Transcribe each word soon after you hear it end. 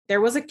there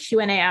was a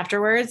Q&A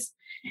afterwards,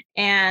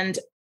 and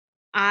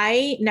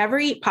I never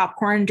eat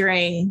popcorn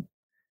during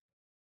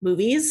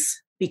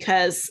movies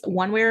because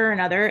one way or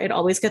another, it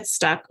always gets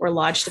stuck or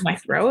lodged in my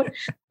throat.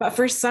 But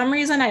for some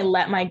reason, I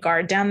let my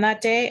guard down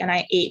that day and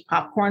I ate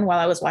popcorn while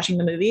I was watching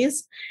the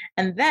movies.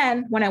 And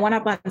then when I went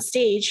up on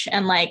stage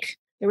and like,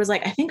 there was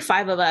like, I think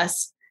 5 of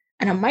us,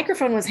 and a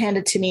microphone was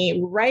handed to me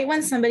right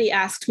when somebody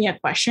asked me a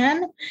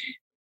question,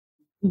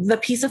 the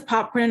piece of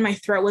popcorn in my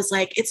throat was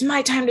like, it's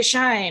my time to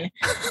shine.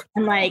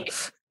 And like,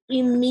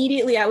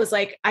 immediately I was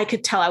like, I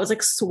could tell I was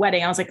like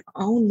sweating. I was like,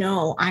 oh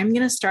no, I'm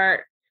going to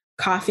start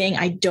coughing.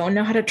 I don't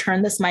know how to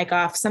turn this mic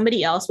off.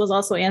 Somebody else was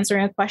also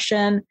answering a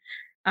question.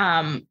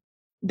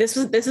 This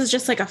is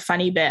just like a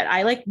funny bit.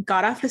 I like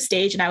got off the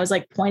stage and I was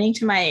like pointing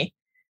to my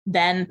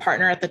then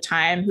partner at the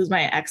time, who's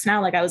my ex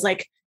now. Like I was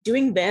like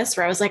doing this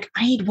where I was like,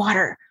 I need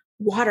water.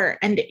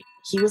 And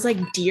he was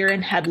like deer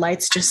in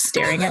headlights just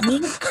staring at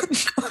me.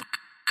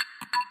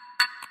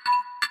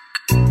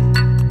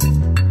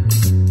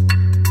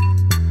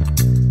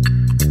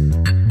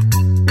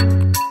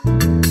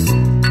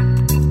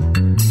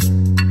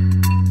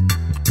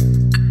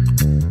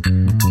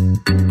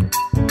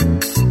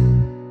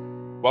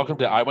 Welcome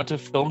to I Went to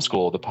Film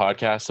School, the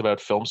podcast about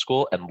film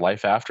school and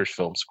life after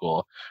film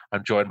school.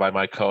 I'm joined by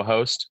my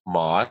co-host,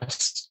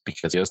 Moss,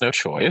 because he has no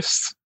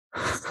choice.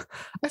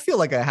 I feel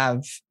like I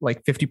have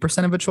like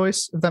 50% of a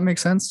choice, if that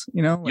makes sense.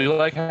 You know, you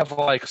like have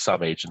like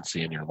some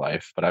agency in your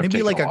life, but I've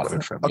taken like a lot of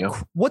it from you.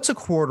 What's a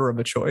quarter of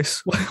a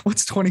choice?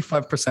 What's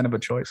 25% of a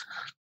choice?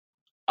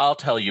 I'll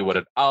tell you,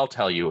 Moss. I'll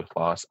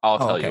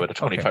tell you what a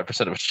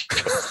 25% of a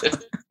choice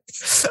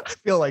is. I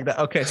feel like that.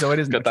 Okay, so it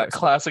is got that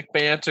classic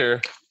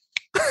banter.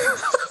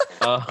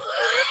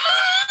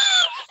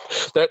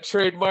 That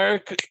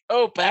trademark.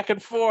 Oh, back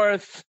and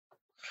forth.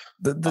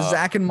 The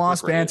Zach and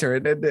Moss banter.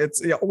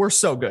 It's we're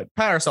so good.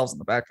 Pat ourselves on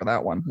the back for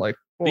that one. Like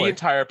the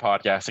entire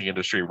podcasting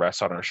industry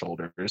rests on our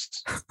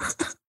shoulders.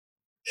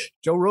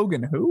 Joe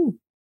Rogan, who?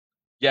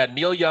 Yeah,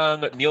 Neil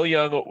Young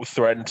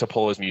threatened to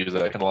pull his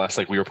music unless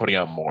like we were putting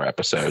out more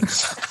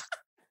episodes.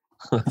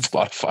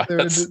 Spotify.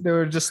 They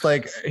were just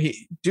like,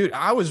 dude,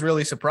 I was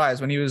really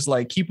surprised when he was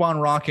like, keep on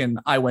rocking.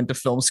 I went to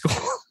film school.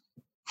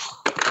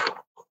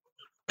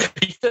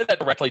 He said that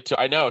directly too.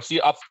 I know.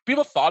 See,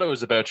 people thought it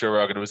was about Joe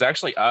Rogan. It was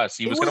actually us.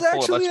 He was going to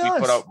pull it unless we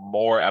put out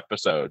more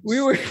episodes.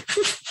 We were.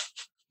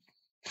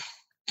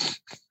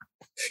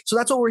 So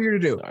that's what we're here to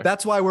do. Sorry.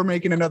 That's why we're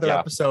making another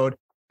episode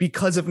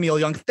because of Neil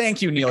Young.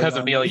 Thank you, Neil Young. Because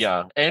of Neil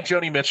Young and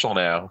Joni Mitchell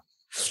now.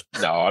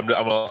 No, I'm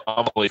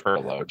gonna leave her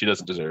alone. She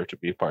doesn't deserve to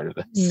be a part of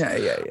this.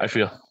 Yeah. I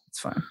feel it's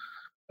fine.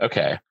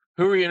 Okay,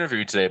 who are we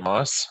interviewing today,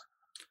 Moss?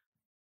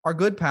 Our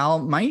good pal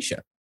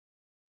Maisha.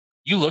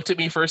 You looked at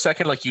me for a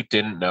second like you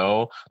didn't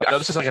know. I know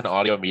this is like an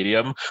audio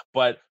medium,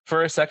 but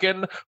for a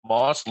second,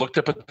 Moss looked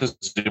up at the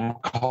Zoom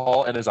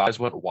call and his eyes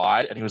went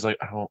wide, and he was like,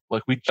 "I don't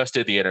like." We just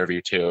did the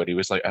interview too, and he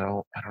was like, "I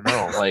don't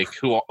know, like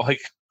who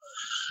like."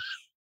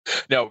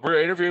 No,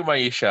 we're interviewing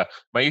Maisha.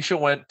 Maisha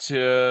went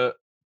to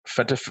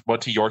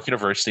York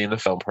University in the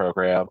film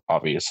program,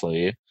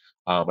 obviously.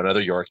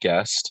 Another York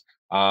guest.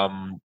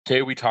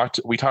 Today we talked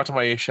to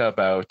Maisha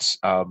about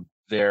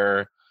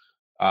their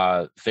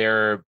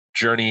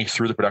journey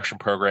through the production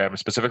program,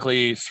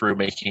 specifically through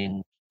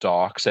making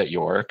docs at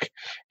York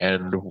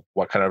and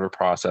what kind of a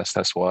process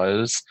this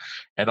was.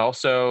 And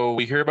also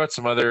we hear about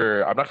some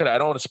other, I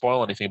don't want to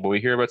spoil anything, but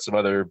we hear about some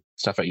other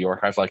stuff at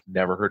York I've like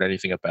never heard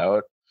anything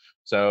about.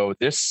 So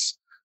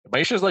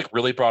Maisha's like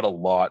really brought a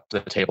lot to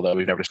the table that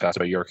we've never discussed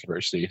about York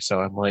University. So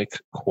I'm like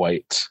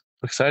quite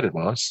excited,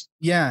 Moss.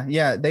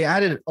 Yeah. They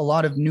added a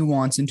lot of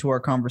nuance into our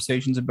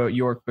conversations about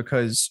York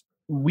because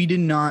we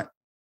did not,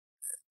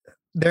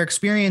 their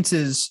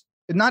experiences,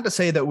 not to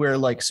say that we're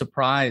like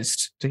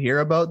surprised to hear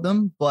about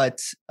them, but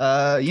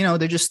they're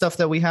just stuff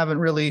that we haven't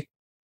really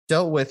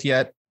dealt with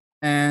yet.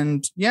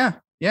 And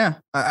they're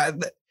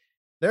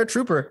a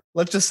trooper.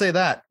 Let's just say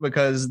that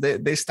because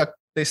they stuck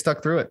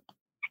through it.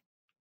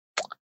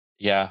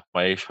 Yeah,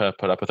 Maisha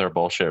put up with our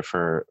bullshit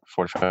for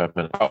 45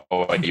 minutes.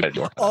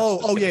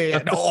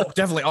 Yeah. No,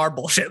 definitely our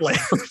bullshit. Like,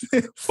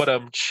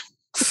 but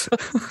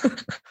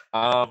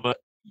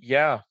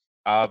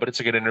but it's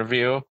a good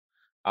interview.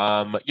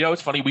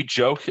 It's funny. We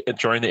joke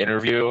during the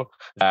interview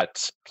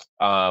that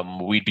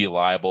we'd be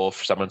liable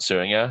for someone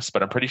suing us,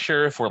 but I'm pretty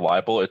sure if we're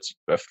liable,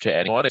 to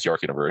anyone, it's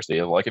York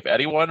University. Like if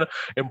anyone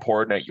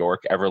important at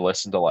York ever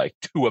listened to like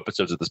 2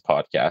 episodes of this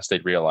podcast,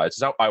 they'd realize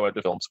it's not I went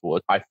to film school.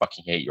 I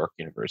fucking hate York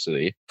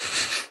University.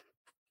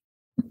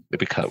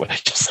 Maybe cut what I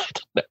just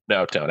said.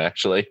 No, don't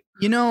actually.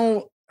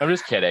 I'm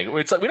just kidding.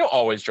 It's like we don't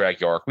always drag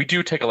York. We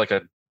do take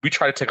we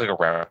try to take like a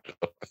round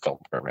of the film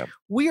program.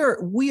 We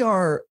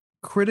are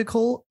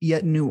critical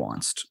yet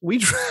nuanced. We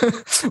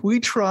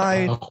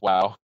try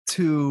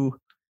to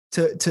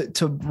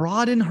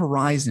broaden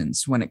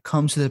horizons when it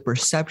comes to the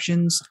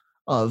perceptions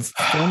of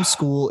film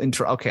school.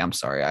 Okay, I'm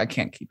sorry, I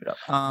can't keep it up.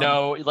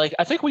 No, like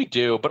I think we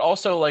do, but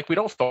also like we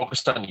don't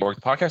focus on York.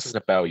 The podcast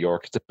isn't about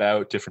York. It's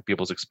about different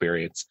people's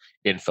experience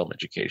in film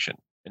education,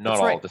 and not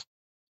all of this.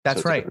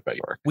 That's right. About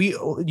York. We,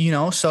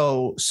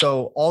 so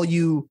all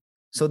you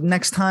So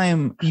next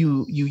time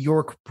you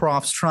York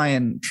profs try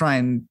and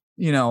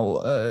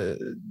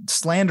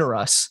slander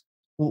us,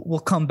 we'll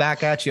come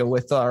back at you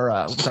with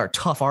our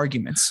tough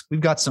arguments.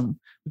 We've got some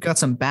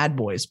bad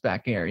boys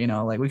back here,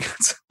 like we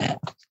got some.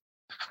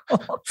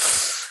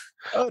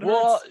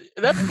 Well,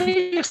 that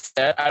being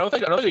said, I don't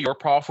think your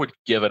prof would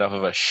give enough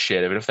of a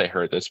shit even if they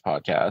heard this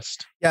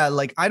podcast. Yeah,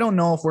 like I don't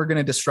know if we're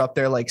gonna disrupt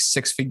their like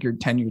 6-figure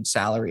tenured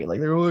salary.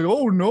 Like they're like,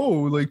 oh no,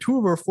 like 2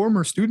 of our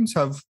former students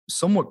have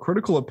somewhat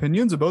critical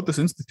opinions about this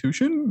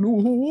institution.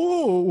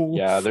 Whoa.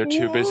 Yeah, they're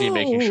too busy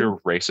making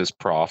sure racist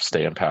profs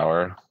stay in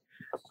power.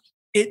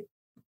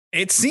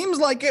 It seems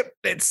like it.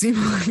 It seems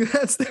like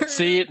that's there.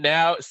 See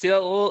a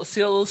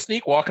little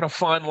sneak walking a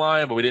fine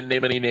line, but we didn't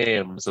name any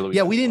names. So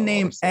we didn't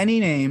name any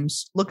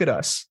names. Look at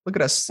us. We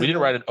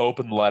didn't write an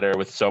open letter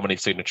with so many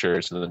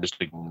signatures and then just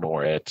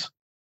ignore it.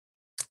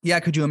 Yeah,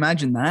 could you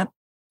imagine that?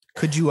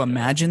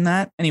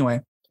 Anyway,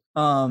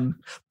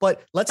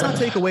 but let's not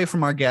take away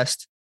from our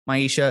guest,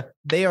 Maisha.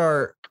 They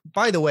are,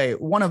 by the way,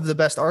 one of the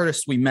best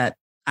artists we met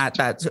at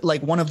that.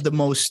 Like one of the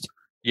most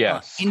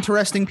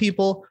interesting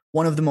people.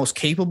 One of the most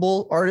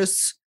capable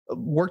artists,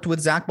 worked with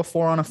Zach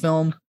before on a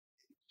film.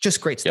 Just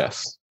great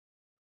stuff.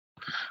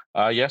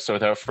 Yes. So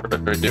without further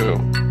ado.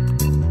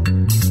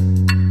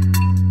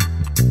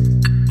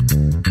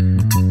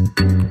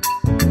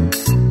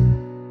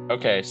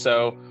 Okay,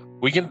 so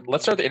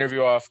let's start the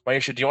interview off.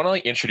 Maisha, do you want to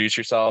like introduce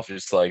yourself?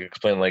 Just like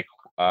explain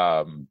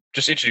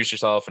just introduce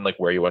yourself and like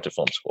where you went to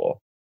film school.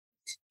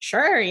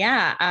 Sure.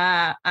 Yeah.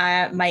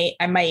 I'm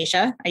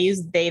Maisha. I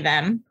use they,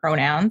 them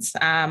pronouns.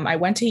 I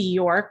went to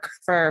York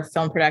for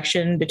film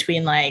production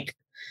between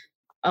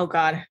oh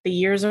God, the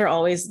years are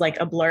always like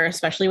a blur,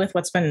 especially with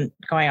what's been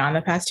going on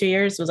the past 2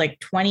 years. It was like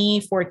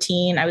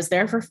 2014. I was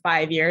there for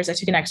 5 years. I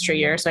took an extra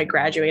year. So I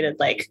graduated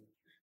like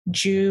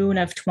June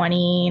of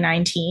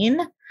 2019.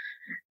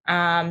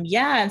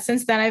 And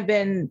since then I've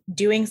been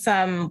doing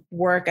some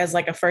work as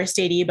like a first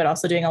AD, but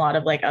also doing a lot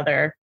of like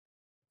other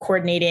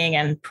coordinating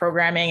and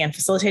programming and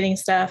facilitating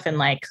stuff in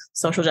like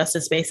social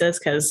justice spaces,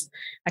 because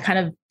I kind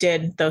of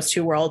did those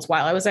two worlds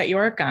while I was at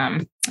York,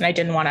 and I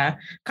didn't want to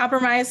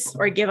compromise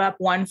or give up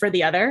one for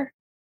the other.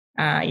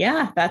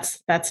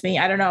 That's me.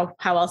 I don't know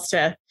how else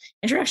to.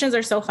 Introductions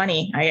are so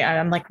funny.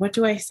 I'm like, what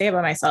do I say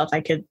about myself?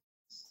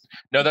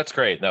 No, that's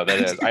great. No, that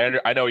is.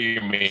 I know what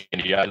you mean.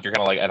 Yeah, you're kind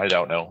of like, and I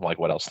don't know like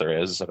what else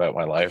there is about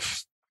my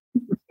life.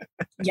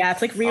 Yeah,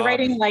 it's like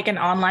rewriting like an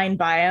online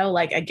bio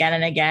like again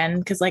and again,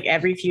 because like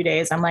every few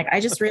days I'm like, I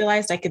just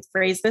realized I could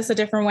phrase this a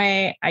different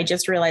way. I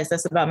just realized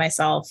this about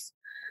myself.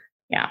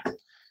 Yeah. And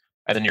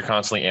then you're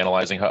constantly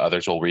analyzing how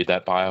others will read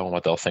that bio and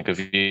what they'll think of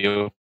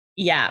you.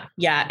 Yeah,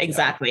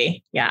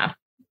 exactly. Yeah.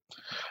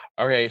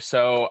 Okay,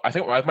 so I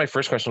think my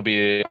first question will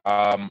be,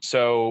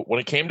 so when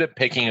it came to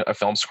picking a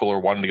film school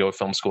or wanting to go to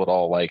film school at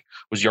all, like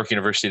was York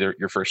University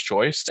your first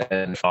choice?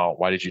 And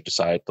why did you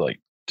decide to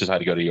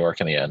go to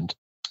York in the end?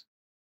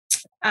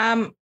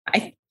 I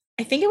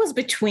think it was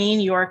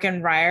between York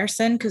and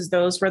Ryerson, because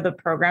those were the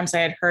programs I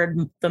had heard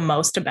the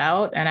most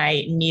about, and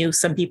I knew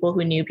some people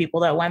who knew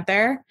people that went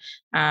there.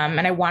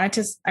 And I wanted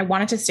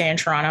to stay in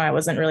Toronto. I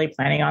wasn't really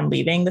planning on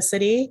leaving the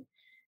city.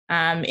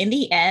 In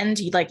the end,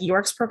 like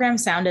York's program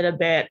sounded a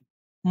bit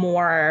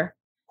more,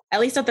 at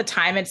least at the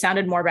time, it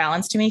sounded more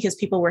balanced to me, because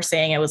people were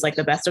saying it was like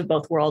the best of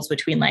both worlds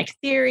between like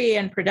theory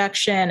and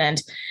production.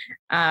 And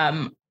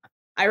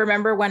I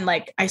remember when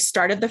like I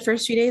started the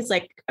first few days,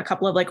 like a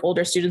couple of like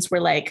older students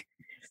were like,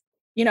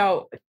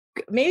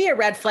 maybe a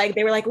red flag.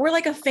 They were like, we're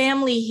like a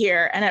family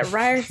here. And at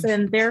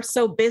Ryerson, they're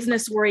so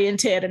business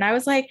oriented. And I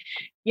was like,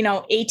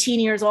 18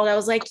 years old. I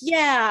was like,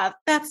 yeah,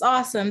 that's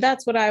awesome.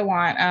 That's what I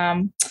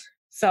want.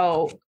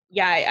 So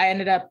yeah, I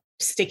ended up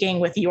sticking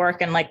with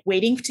York, and like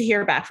waiting to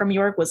hear back from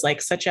York was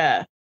like such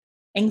a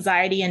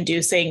anxiety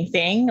inducing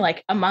thing.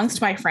 Like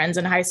amongst my friends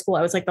in high school,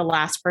 I was like the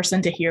last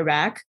person to hear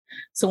back.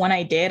 So when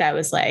I did, I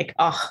was like,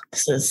 oh,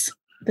 this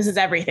is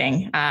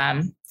everything.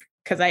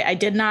 Cause I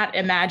did not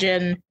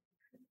imagine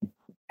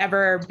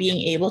ever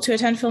being able to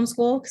attend film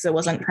school, because it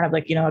wasn't kind of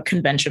like, a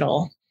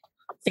conventional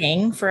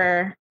thing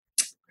for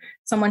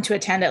someone to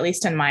attend, at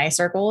least in my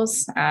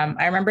circles.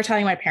 I remember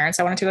telling my parents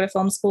I wanted to go to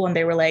film school, and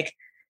they were like,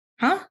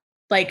 huh?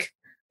 Like,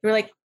 they were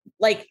like,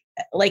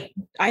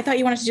 I thought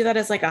you wanted to do that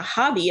as like a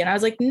hobby. And I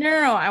was like,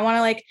 no, I want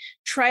to like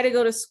try to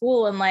go to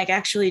school and like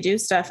actually do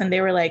stuff. And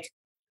they were like,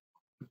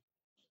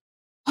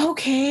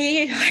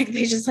 okay. Like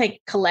they just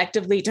like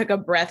collectively took a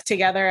breath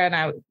together.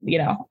 And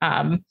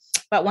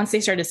but once they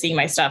started seeing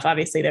my stuff,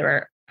 obviously they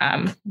were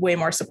way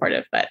more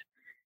supportive. But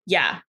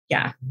yeah.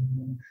 Well,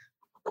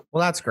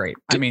 that's great.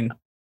 I mean,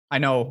 I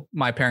know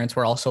my parents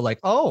were also like,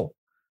 oh,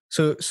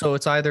 so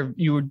it's either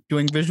you were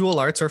doing visual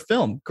arts or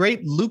film.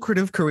 Great,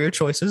 lucrative career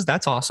choices.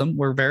 That's awesome.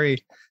 We're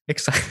very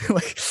excited.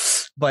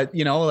 But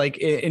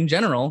in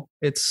general,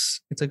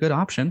 it's a good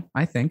option,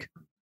 I think.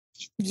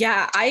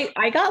 Yeah,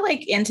 I got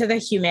like into the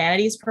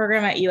humanities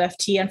program at U of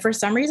T, and for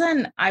some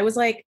reason I was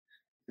like,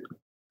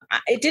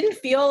 it didn't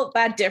feel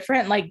that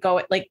different.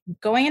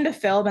 Going into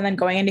film and then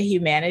going into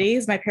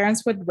humanities. My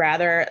parents would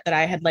rather that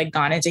I had like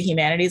gone into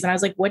humanities, and I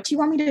was like, "What do you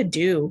want me to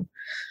do?"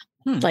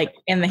 Like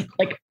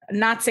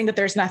not saying that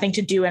there's nothing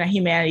to do in a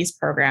humanities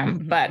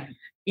program, but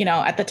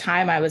at the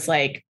time I was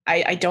like,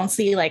 I don't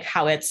see like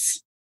how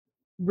it's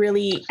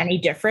really any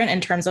different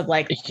in terms of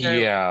like,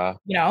 there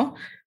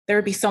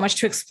would be so much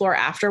to explore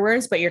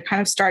afterwards, but you're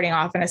kind of starting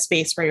off in a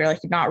space where you're like,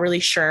 not really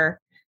sure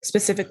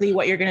specifically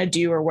what you're going to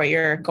do or what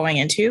you're going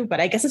into. But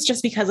I guess it's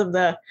just because of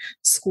the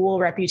school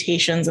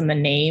reputations and the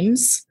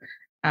names.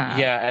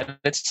 And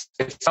it's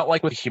not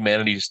like with a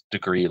humanities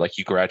degree, like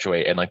you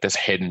graduate and like this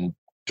hidden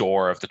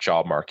door of the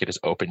job market is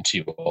open to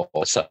you all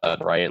of a sudden,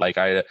 right? Like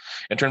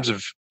in terms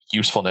of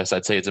usefulness,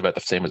 I'd say it's about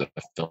the same as a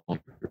film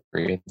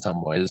degree in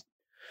some ways.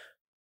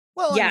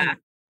 Well, yeah, I mean,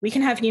 we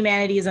can have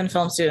humanities and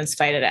film students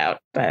fight it out,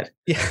 but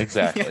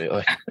exactly.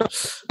 Like,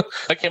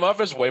 I came off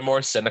as way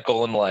more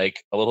cynical and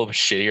like a little bit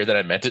shittier than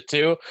I meant it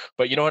to,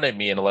 but you know what I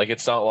mean? Like,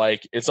 it's not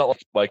like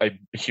a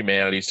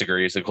humanities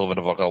degree is the equivalent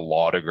of like a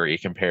law degree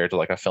compared to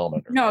like a film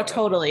degree. No,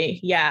 totally.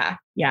 Yeah.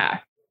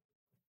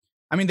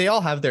 I mean, they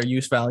all have their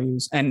use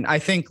values. And I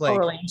think like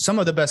some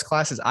of the best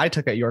classes I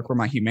took at York were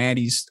my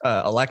humanities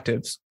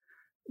electives.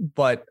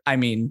 But I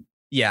mean,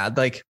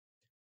 like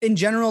in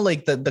general,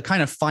 like the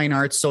kind of fine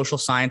arts, social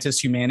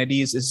sciences,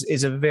 humanities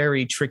is a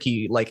very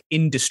tricky like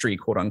industry,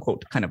 quote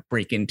unquote, to kind of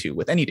break into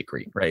with any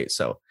degree. Right.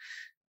 So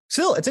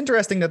still, it's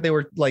interesting that they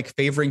were like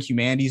favoring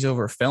humanities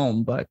over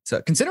film. But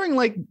considering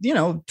like,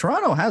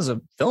 Toronto has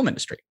a film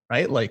industry,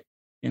 right? Like,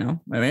 I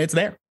mean, it's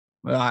there.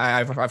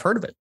 I've heard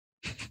of it.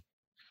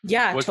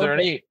 Yeah. Was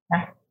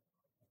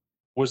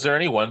there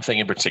any one thing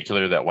in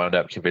particular that wound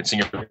up convincing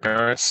your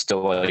parents to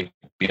like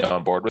be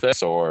on board with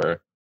this, or?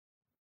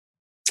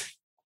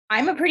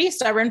 I'm a pretty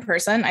stubborn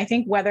person. I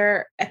think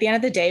whether at the end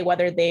of the day,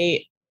 whether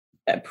they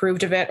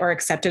approved of it or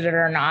accepted it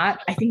or not,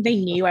 I think they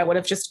knew I would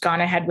have just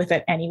gone ahead with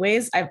it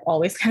anyways. I've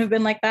always kind of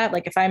been like that.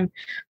 Like if I'm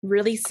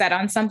really set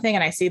on something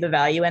and I see the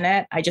value in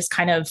it, I just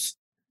kind of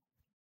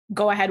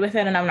go ahead with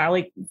it. And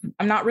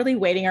I'm not really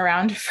waiting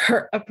around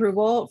for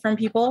approval from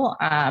people.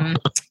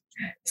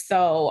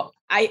 So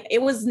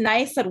it was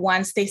nice that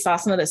once they saw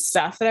some of the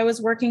stuff that I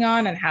was working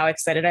on and how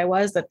excited I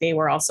was, that they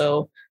were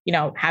also,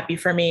 happy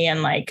for me.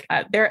 And like,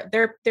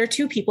 they're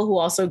two people who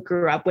also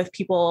grew up with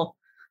people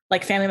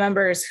like family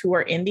members who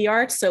were in the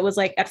arts. So it was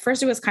like, at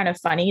first it was kind of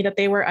funny that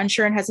they were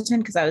unsure and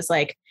hesitant. Cause I was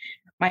like,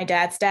 my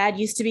dad's dad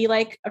used to be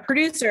like a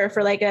producer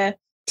for like a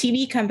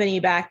TV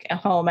company back at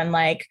home. And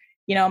like,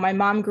 my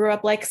mom grew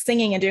up like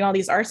singing and doing all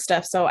these art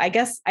stuff. So I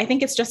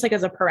think it's just like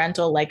as a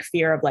parental like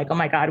fear of like, oh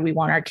my God, we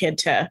want our kid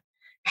to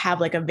have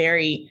like a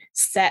very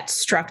set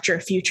structure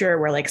future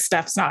where like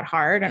stuff's not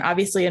hard. And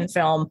obviously in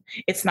film,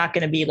 it's not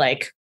going to be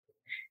like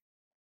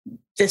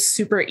this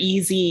super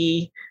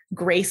easy,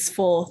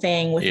 graceful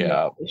thing with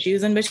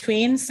issues in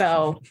between.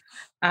 So,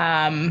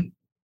 I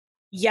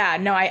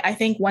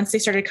think once they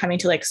started coming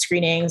to like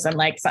screenings and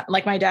like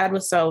my dad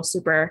was so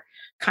super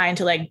kind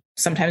to like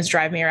sometimes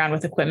drive me around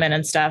with equipment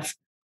and stuff.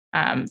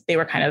 They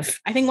were kind of,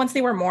 I think once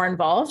they were more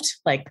involved,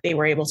 like they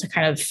were able to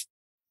kind of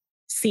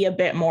see a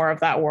bit more of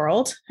that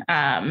world.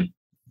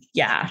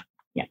 Yeah.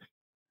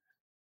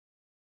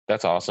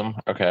 That's awesome.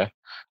 Okay.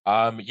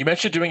 You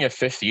mentioned doing a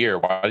fifth year.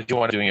 Why did you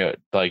want to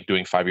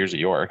doing 5 years at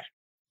York?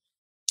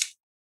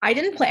 I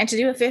didn't plan to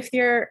do a fifth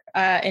year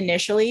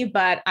initially,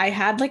 but I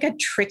had like a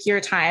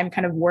trickier time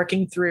kind of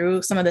working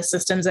through some of the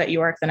systems at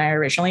York than I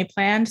originally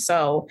planned.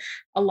 So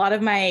a lot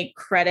of my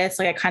credits,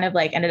 like I kind of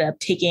like ended up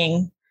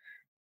taking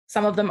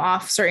some of them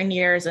off certain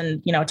years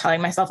and,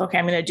 telling myself, okay,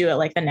 I'm going to do it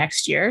like the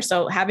next year.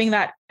 So having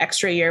that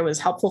extra year was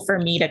helpful for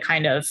me to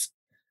kind of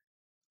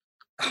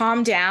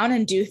calm down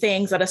and do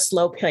things at a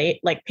slow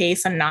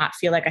pace and not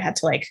feel like I had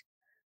to like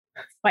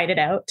fight it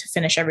out to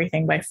finish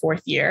everything by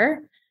fourth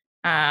year.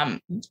 I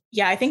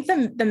think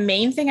the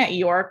main thing at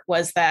York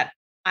was that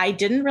I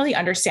didn't really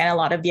understand a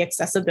lot of the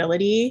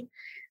accessibility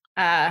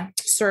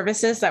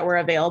services that were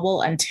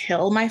available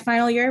until my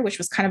final year, which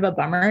was kind of a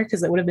bummer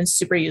because it would have been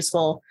super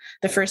useful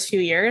the first few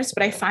years.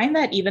 But I find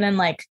that even in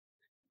like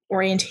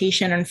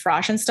orientation and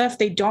frosh and stuff,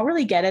 they don't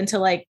really get into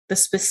like the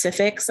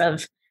specifics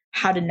of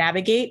how to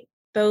navigate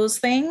those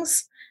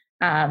things.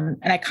 And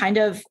I kind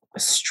of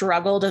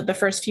struggled the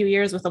first few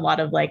years with a lot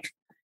of like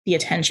the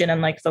attention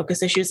and like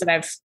focus issues that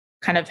I've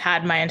kind of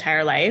had my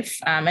entire life,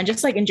 and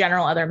just like in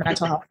general, other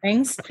mental health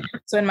things.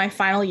 So in my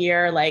final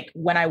year, like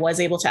when I was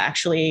able to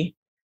actually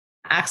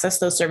access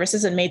those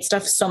services, it made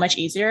stuff so much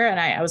easier. And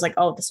I was like,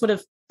 oh, this would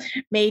have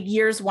made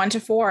years 1 to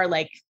 4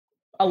 like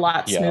a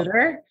lot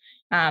smoother.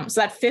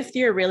 So that fifth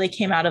year really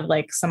came out of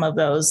like some of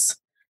those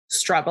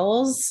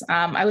struggles.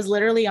 I was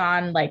literally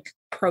on like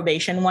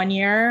probation 1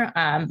 year.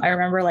 I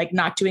remember like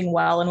not doing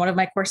well in one of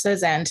my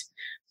courses, and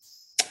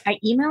I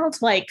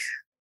emailed like,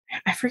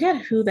 I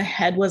forget who the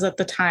head was at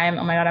the time.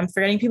 Oh my God, I'm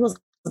forgetting people's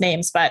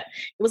names, but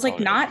it was like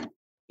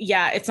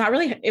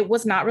it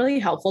was not really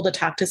helpful to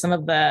talk to some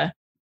of the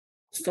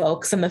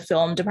folks in the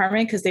film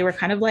department because they were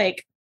kind of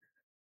like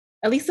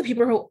at least the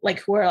people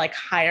who are like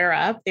higher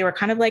up, they were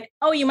kind of like,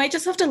 oh, you might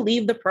just have to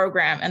leave the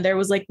program. And there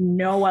was like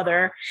no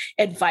other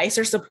advice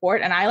or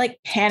support. And I like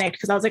panicked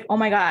because I was like, oh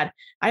my God,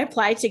 I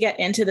applied to get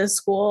into this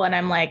school. And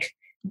I'm like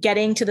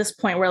getting to this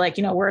point where like,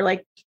 you know, we're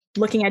like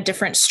looking at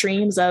different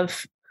streams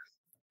of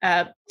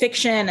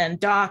fiction and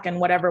doc and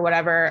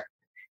whatever.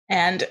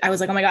 And I was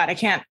like, oh my God, I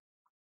can't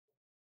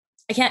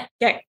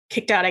get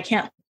kicked out. I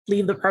can't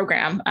leave the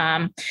program.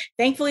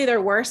 Thankfully,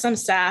 there were some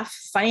staff,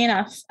 funny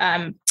enough,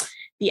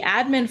 the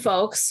admin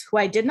folks who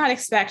I did not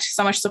expect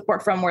so much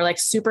support from were like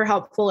super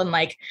helpful and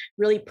like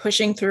really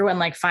pushing through and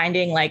like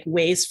finding like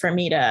ways for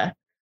me to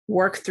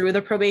work through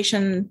the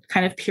probation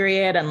kind of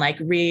period and like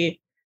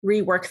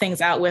rework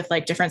things out with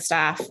like different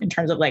staff in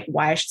terms of like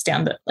why I should stay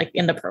on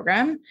in the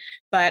program.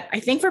 But I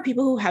think for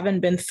people who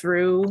haven't been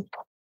through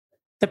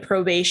the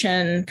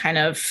probation kind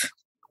of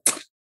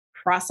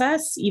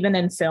process, even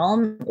in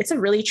film, it's a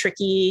really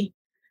tricky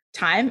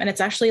time. And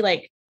it's actually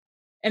like,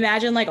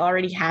 imagine like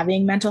already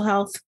having mental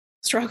health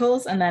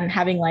struggles and then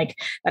having like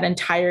that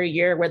entire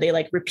year where they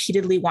like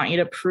repeatedly want you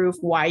to prove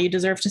why you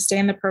deserve to stay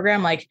in the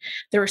program. Like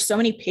there were so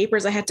many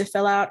papers I had to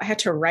fill out. I had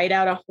to write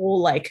out a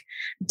whole like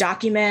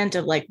document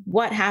of like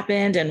what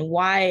happened and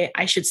why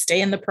I should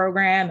stay in the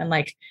program and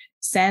like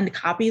send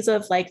copies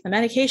of like the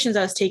medications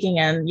I was taking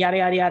and yada,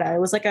 yada, yada. It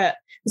was a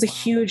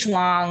huge,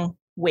 long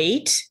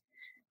wait.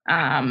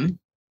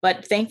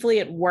 But thankfully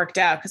it worked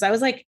out because I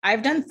was like,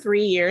 I've done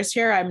 3 years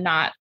here. You're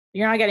not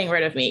getting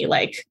rid of me.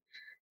 Like,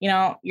 you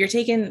know, you're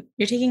taking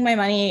my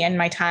money and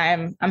my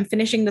time. I'm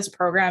finishing this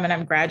program and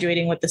I'm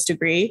graduating with this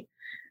degree.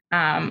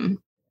 Yeah,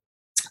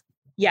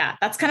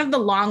 that's kind of the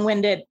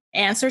long-winded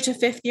answer to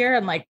fifth year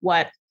and like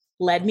what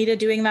led me to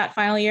doing that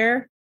final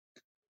year.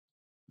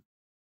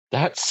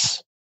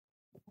 That's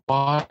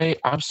why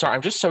I'm sorry.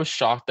 I'm just so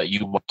shocked that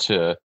you went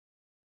to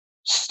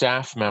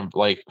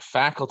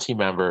faculty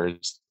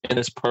members in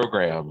this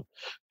program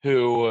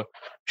who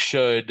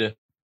should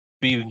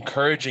be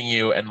encouraging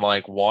you and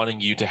like wanting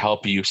you to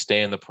help you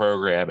stay in the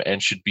program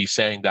and should be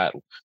saying that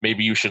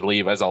maybe you should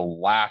leave as a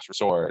last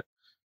resort.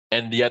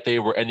 And yet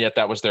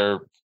that was their,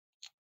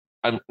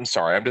 I'm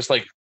sorry. I'm just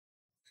like,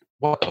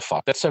 what the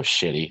fuck? That's so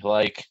shitty.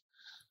 Like,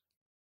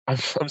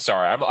 I'm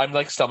sorry. I'm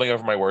like stumbling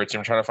over my words.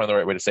 I'm trying to find the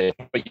right way to say it.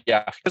 But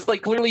yeah, because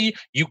like clearly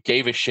you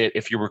gave a shit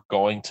if you were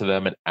going to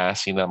them and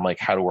asking them like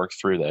how to work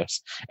through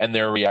this. And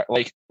their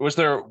like were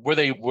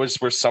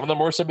some of them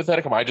more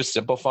sympathetic? Am I just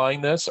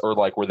simplifying this? Or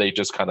like were they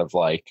just kind of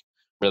like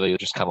really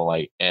just kind of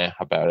like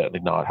about it,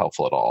 like not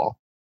helpful at all?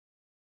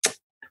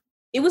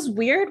 It was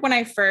weird when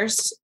I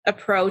first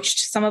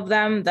approached some of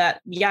them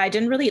that I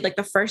didn't really like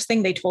the first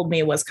thing they told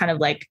me was kind of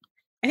like,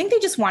 I think they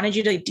just wanted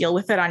you to deal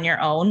with it on your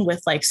own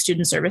with like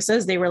student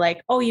services. They were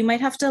like, oh, you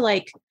might have to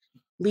like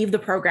leave the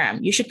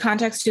program. You should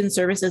contact student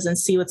services and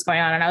see what's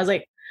going on. And I was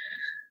like,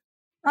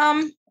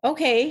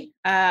 okay.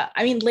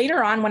 I mean,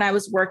 later on when I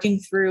was working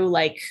through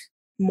like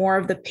more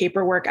of the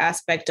paperwork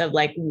aspect of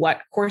like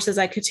what courses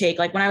I could take,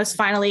 like when I was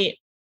finally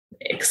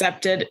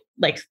accepted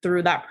like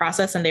through that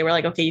process and they were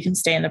like, okay, you can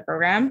stay in the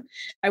program.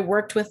 I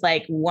worked with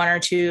like one or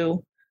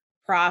two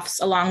profs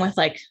along with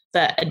like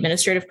the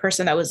administrative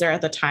person that was there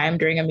at the time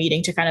during a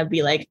meeting to kind of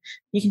be like,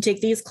 you can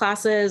take these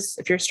classes.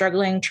 If you're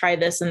struggling, try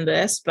this and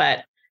this.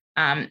 But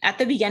at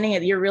the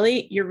beginning, you're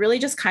really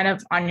just kind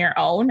of on your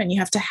own and you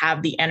have to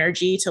have the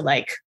energy to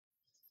like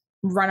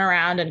run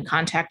around and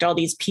contact all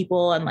these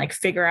people and like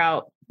figure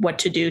out what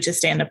to do to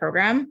stay in the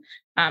program.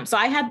 So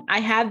I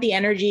had the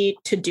energy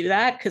to do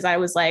that because I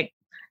was like,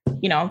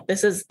 you know,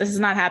 this is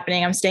not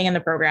happening. I'm staying in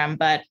the program.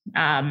 But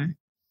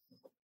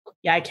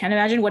yeah, I can't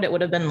imagine what it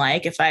would have been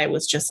like if I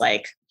was just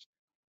like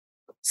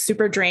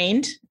super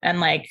drained and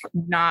like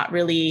not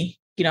really,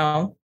 you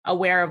know,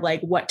 aware of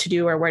like what to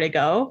do or where to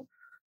go.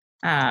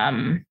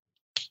 Yeah,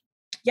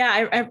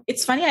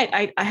 it's funny.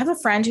 I have a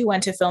friend who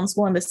went to film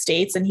school in the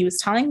States and he was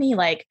telling me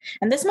like,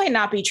 and this might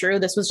not be true.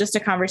 This was just a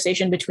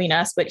conversation between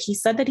us, but he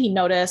said that he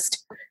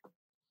noticed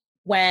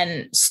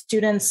when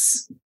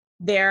students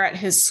there at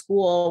his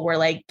school were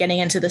like getting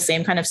into the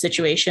same kind of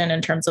situation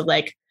in terms of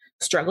like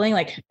struggling,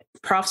 like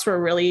profs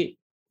were really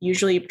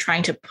usually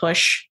trying to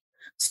push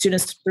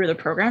students through the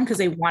program because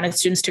they wanted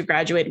students to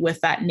graduate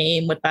with that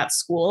name, with that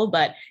school,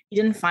 but he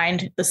didn't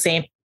find the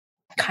same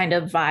kind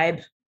of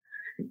vibe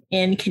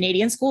in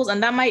Canadian schools.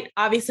 And that might,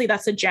 obviously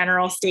that's a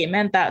general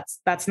statement.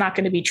 That's not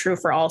going to be true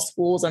for all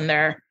schools and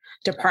their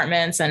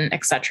departments and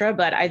et cetera.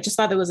 But I just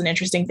thought that was an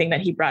interesting thing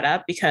that he brought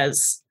up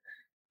because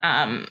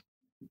I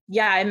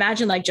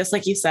imagine like, just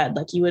like you said,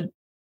 like you would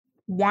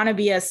want to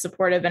be as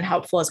supportive and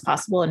helpful as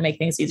possible and make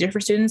things easier for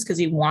students because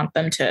you want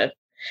them to,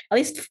 at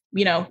least,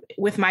 you know,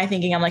 with my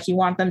thinking, I'm like, you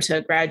want them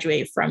to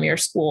graduate from your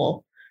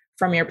school,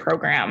 from your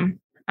program,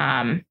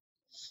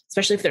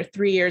 especially if they're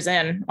 3 years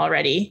in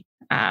already,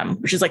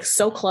 which is like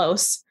so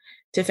close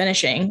to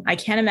finishing. I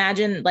can't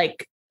imagine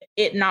like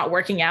it not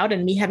working out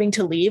and me having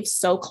to leave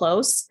so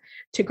close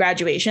to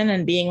graduation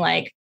and being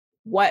like,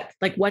 what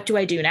do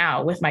I do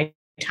now with my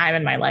time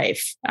in my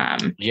life?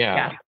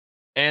 Yeah.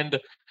 And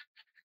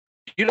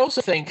you'd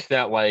also think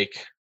that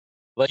like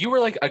like you were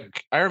like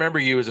I remember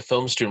you as a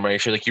film student,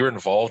 right? Like you were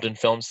involved in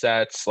film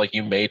sets, like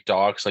you made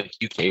docs, like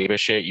you gave a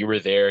shit, you were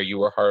there, you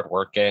were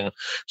hardworking.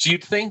 So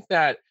you'd think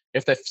that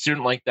if that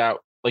student like that,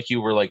 like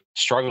you were like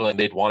struggling,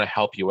 they'd want to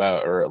help you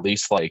out, or at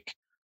least like,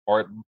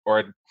 or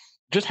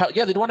just help.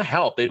 Yeah, they'd want to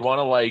help. They'd want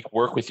to like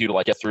work with you to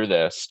like get through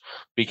this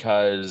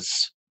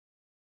because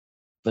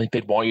like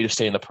they'd want you to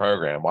stay in the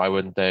program. Why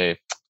wouldn't they?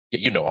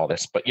 You know all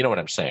this, but you know what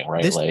I'm saying,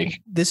 right?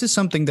 This is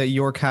something that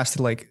York has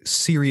to like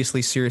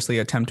seriously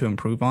attempt to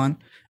improve on.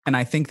 And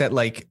I think that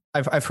like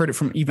I've heard it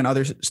from even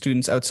other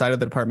students outside of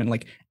the department,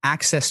 like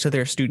access to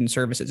their student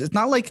services. It's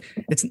not like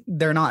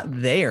they're not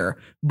there,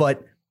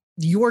 but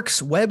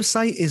York's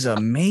website is a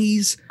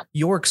maze.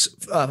 York's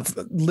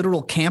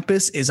literal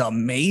campus is a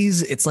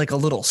maze. It's like a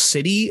little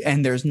city,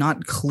 and there's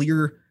not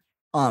clear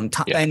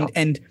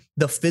and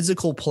the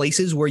physical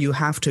places where you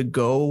have to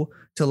go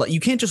to, like, you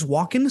can't just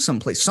walk into some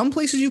place. Some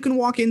places you can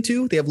walk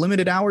into, they have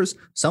limited hours.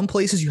 Some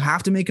places you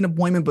have to make an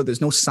appointment, but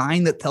there's no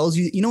sign that tells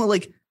you, you know,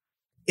 like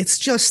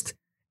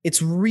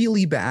it's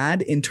really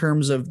bad in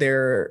terms of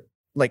their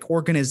like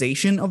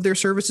organization of their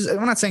services.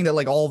 I'm not saying that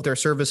like all of their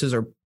services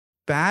are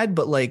bad,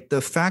 but like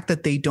the fact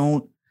that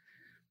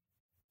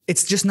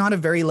it's just not a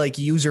very like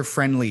user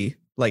friendly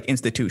like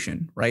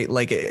institution, right?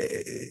 Like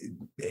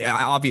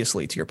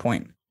obviously, to your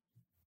point.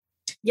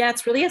 Yeah,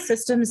 it's really a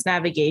systems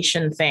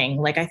navigation thing.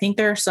 Like, I think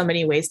there are so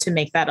many ways to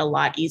make that a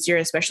lot easier,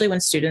 especially when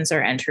students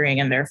are entering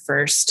in their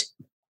first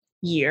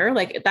year.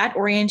 Like that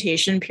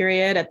orientation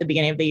period at the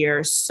beginning of the year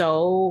is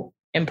so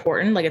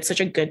important. Like, it's such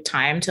a good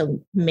time to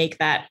make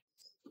that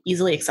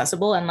easily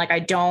accessible. And like,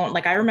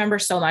 I remember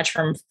so much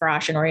from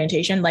Frosh and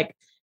orientation. Like,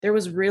 there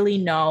was really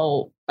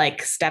no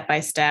like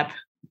step-by-step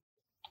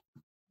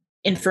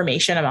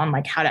information on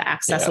like how to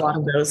access a lot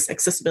of those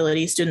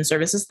accessibility student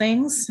services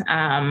things.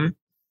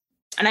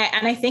 And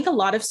I think a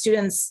lot of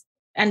students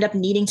end up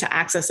needing to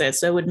access it.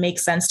 So it would make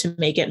sense to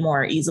make it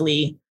more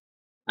easily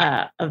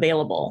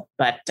available.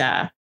 But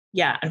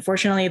yeah,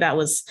 unfortunately, that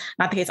was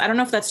not the case. I don't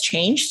know if that's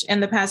changed in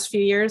the past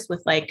few years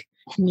with like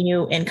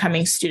new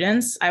incoming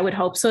students. I would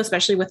hope so,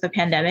 especially with the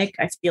pandemic.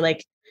 I feel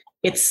like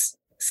it's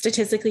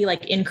statistically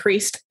like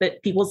increased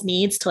that people's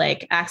needs to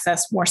like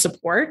access more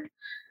support.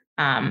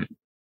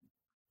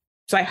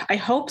 So I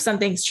hope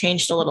something's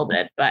changed a little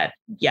bit. But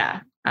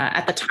yeah,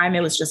 at the time,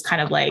 it was just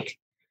kind of like,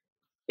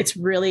 it's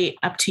really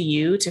up to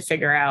you to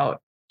figure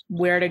out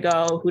where to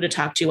go, who to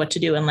talk to, what to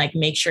do, and like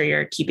make sure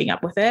you're keeping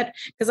up with it.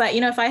 Because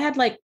if I had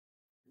like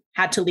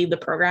had to leave the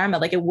program,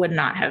 like it would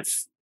not have.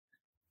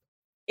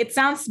 It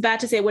sounds bad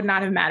to say it would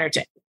not have mattered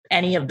to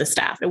any of the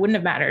staff. It wouldn't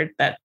have mattered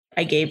that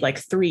I gave like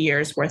 3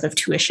 years worth of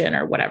tuition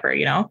or whatever,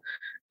 Yeah,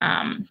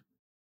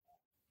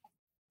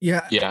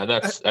 and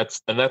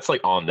that's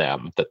like on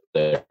them that's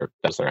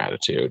their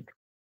attitude.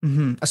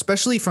 Mm-hmm.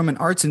 Especially from an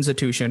arts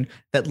institution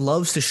that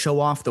loves to show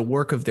off the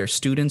work of their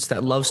students,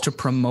 that loves to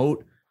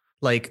promote,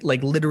 like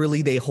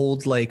literally they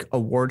hold like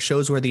award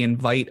shows where they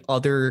invite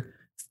other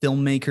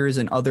filmmakers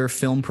and other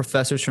film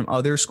professors from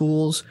other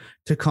schools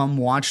to come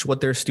watch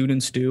what their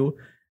students do.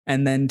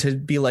 And then to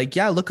be like,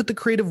 yeah, look at the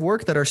creative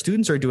work that our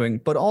students are doing,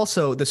 but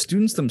also the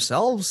students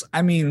themselves.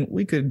 I mean,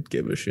 we could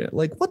give a shit.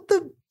 Like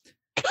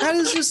that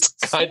is just,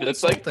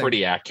 it's like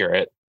pretty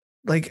accurate.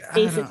 Like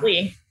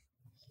basically,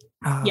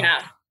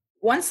 yeah.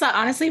 Once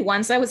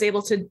I was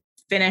able to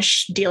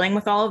finish dealing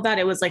with all of that,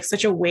 it was like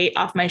such a weight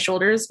off my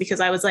shoulders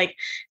because I was like,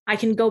 I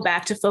can go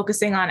back to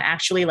focusing on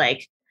actually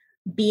like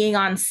being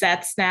on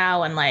sets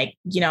now and like,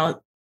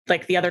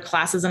 like the other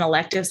classes and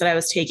electives that I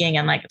was taking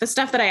and like the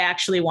stuff that I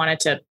actually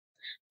wanted to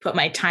put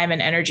my time and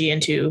energy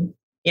into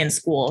in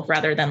school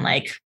rather than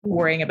like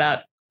worrying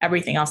about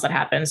everything else that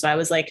happened. So I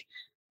was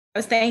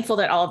thankful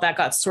that all of that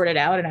got sorted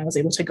out and I was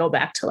able to go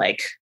back to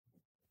like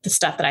the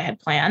stuff that I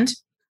had planned.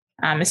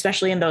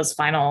 Especially in those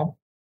final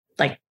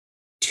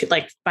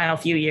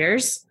few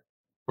years.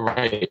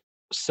 Right.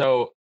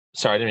 So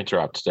sorry, I didn't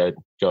interrupt.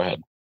 Go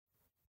ahead.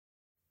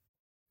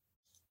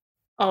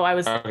 Oh, that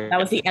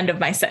was the end of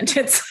my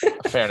sentence.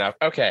 Fair enough.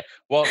 Okay.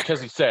 Well,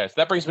 because he says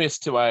that brings me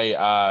to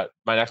my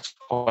next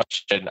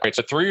question. All right.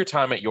 So through your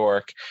time at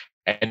York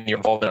and your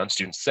involvement on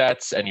student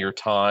sets and your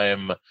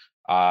time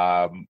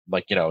in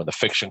the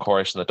fiction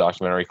course and the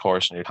documentary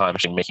course and your time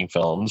actually making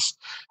films,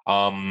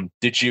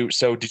 did you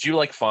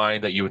like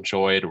find that you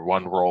enjoyed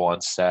one role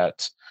on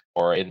set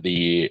or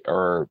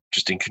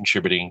just in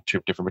contributing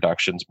to different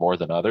productions more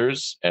than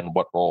others? And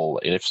what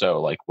role, and if so,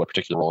 like what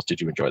particular roles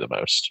did you enjoy the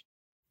most?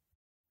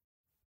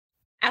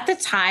 At the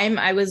time,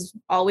 I was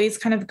always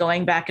kind of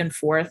going back and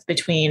forth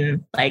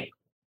between like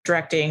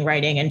directing,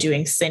 writing, and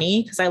doing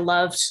cine because I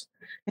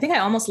think I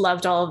almost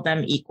loved all of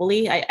them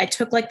equally. I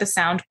took like the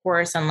sound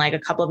course and like a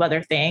couple of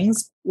other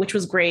things, which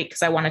was great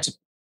because I wanted to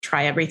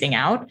try everything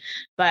out.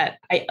 But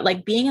I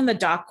like being in the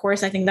doc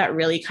course. I think that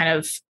really kind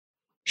of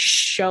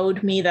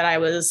showed me that I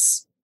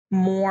was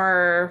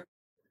more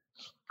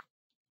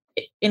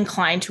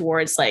inclined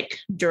towards like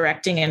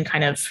directing and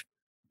kind of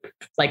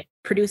like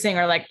producing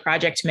or like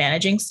project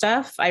managing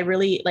stuff. I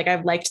really like,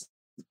 I'd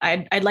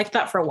liked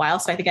that for a while.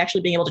 So I think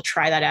actually being able to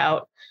try that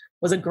out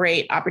was a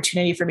great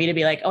opportunity for me to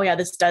be like, oh yeah,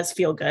 this does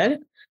feel good.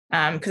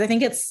 Cause I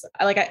think it's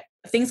like,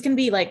 things can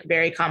be like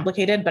very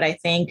complicated, but I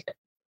think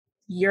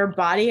your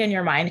body and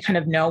your mind kind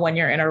of know when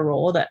you're in a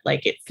role that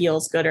like it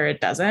feels good or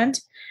it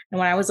doesn't. And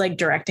when I was like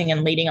directing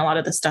and leading a lot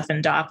of the stuff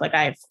in doc, like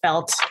I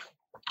felt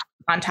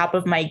on top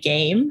of my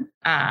game,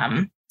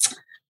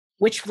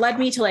 which led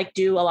me to like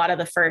do a lot of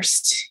the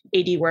first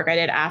AD work I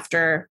did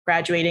after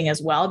graduating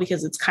as well,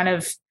 because it's kind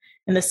of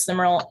in the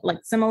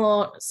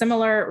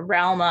similar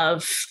realm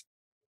of,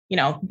 you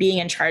know, being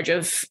in charge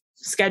of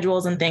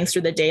schedules and things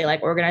through the day,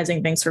 like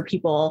organizing things for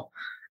people.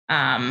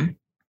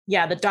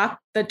 Yeah, the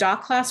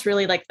doc class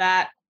really like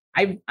that.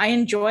 I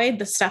enjoyed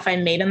the stuff I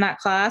made in that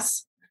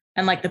class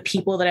and like the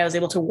people that I was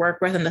able to work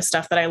with and the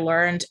stuff that I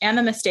learned and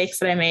the mistakes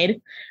that I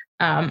made.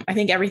 I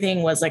think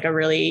everything was like a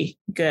really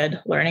good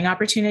learning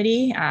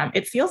opportunity.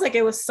 It feels like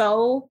it was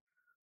so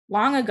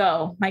long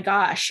ago. My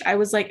gosh, I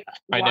was like,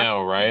 I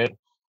know, right?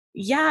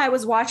 Yeah, I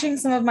was watching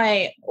some of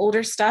my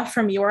older stuff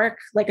from York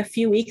like a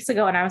few weeks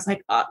ago, and I was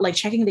like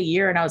checking the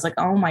year, and I was like,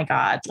 oh my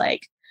God,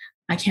 like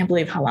I can't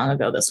believe how long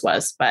ago this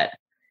was. But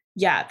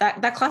yeah,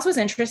 that class was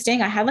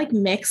interesting. I had like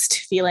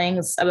mixed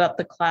feelings about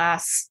the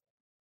class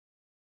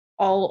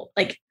all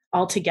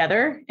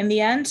together in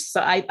the end. So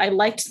I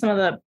liked some of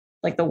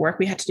the work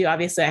we had to do.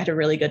 Obviously, I had a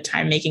really good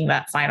time making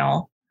that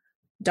final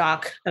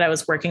doc that I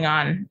was working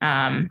on,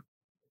 and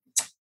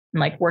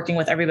like working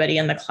with everybody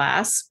in the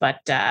class.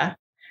 But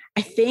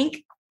I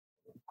think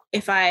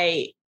if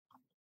I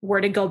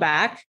were to go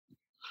back,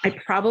 I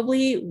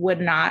probably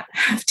would not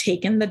have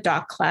taken the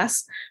doc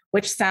class,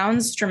 which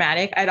sounds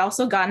dramatic. I'd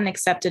also gotten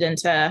accepted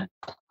into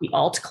the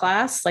alt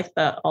class, like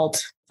the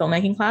alt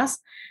filmmaking class.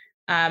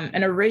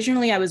 And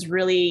originally I was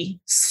really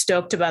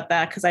stoked about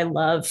that because I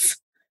love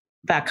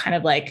that kind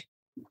of like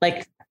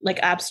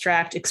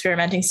abstract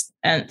experimenting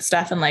and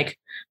stuff. And like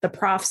the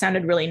prof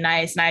sounded really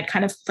nice. And I had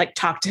kind of like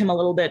talked to him a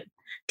little bit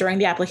during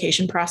the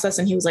application process.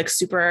 And he was like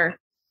super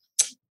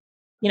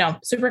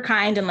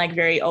kind and like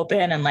very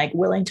open and like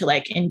willing to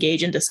like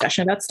engage in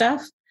discussion about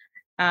stuff.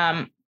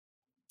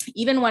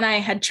 Even when I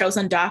had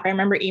chosen doc, I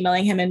remember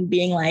emailing him and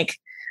being like,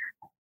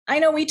 I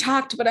know we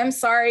talked, but I'm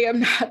sorry,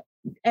 I'm not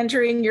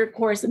entering your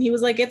course. And he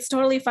was like, it's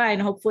totally fine.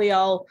 Hopefully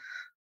I'll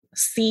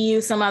see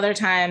you some other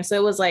time. So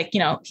it was like,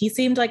 he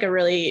seemed like a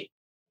really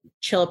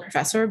chill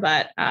professor,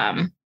 but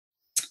I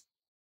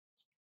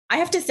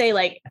have to say,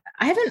 like,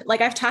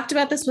 I've talked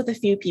about this with a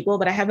few people,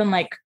 but I haven't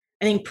I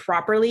think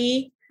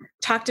properly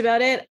talked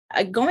about it.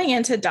 Going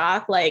into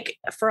doc, like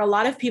for a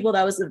lot of people,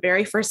 that was the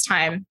very first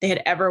time they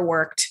had ever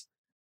worked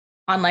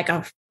on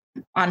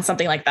on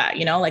something like that,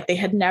 like they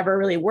had never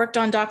really worked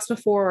on docs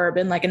before or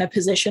been like in a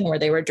position where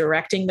they were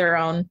directing their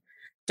own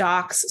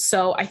docs.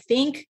 So I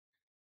think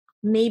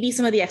maybe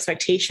some of the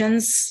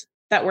expectations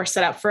that were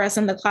set up for us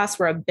in the class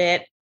were a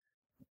bit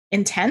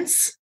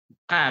intense,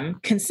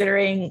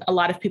 considering a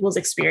lot of people's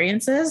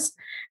experiences.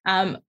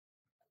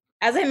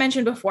 As I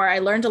mentioned before, I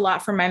learned a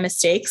lot from my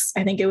mistakes.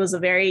 I think it was a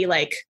very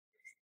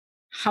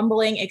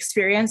humbling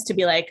experience to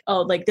be like,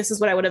 oh, like this is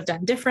what I would have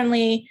done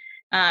differently.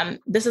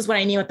 This is what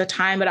I knew at the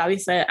time, but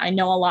obviously I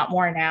know a lot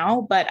more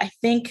now. But I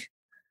think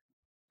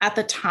at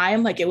the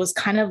time, it was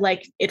kind of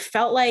it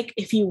felt like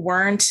if you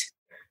weren't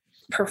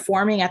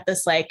performing at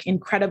this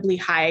incredibly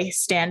high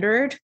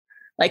standard,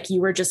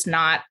 you were just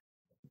not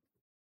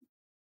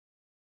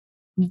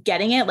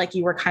getting it.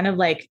 You were kind of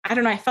I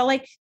don't know. I felt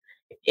like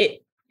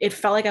it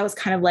felt like I was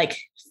kind of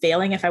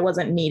failing if I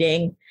wasn't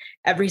meeting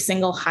every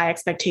single high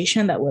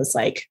expectation that was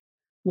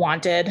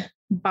wanted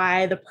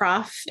by the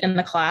prof in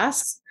the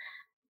class.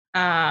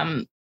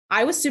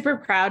 I was super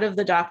proud of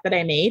the doc that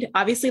I made.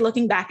 Obviously,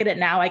 looking back at it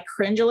now, I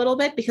cringe a little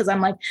bit because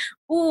I'm like,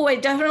 oh, I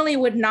definitely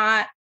would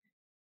not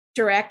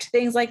direct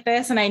things like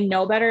this. And I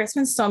know better. It's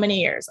been so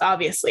many years,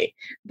 obviously.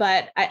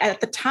 But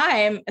at the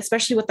time,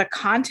 especially with the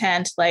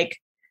content,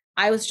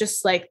 I was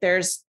just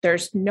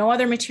there's no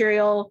other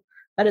material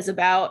that is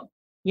about,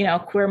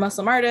 queer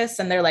Muslim artists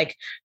and their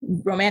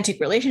romantic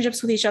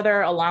relationships with each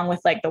other, along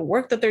with the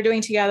work that they're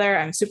doing together.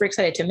 I'm super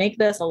excited to make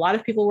this. A lot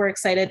of people were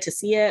excited to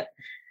see it.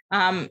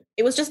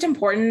 It was just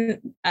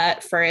important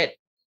for it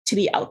to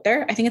be out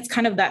there. I think it's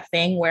kind of that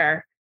thing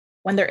where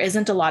when there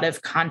isn't a lot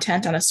of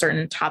content on a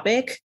certain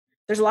topic,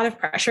 there's a lot of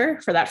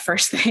pressure for that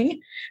first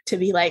thing to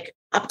be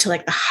up to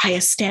the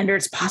highest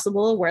standards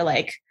possible,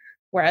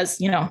 whereas,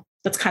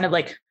 that's kind of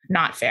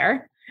not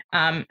fair.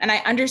 And I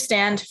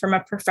understand from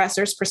a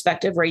professor's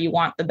perspective where you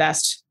want the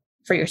best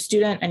for your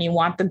student and you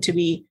want them to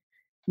be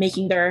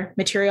making their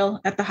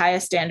material at the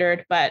highest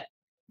standard, but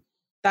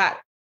that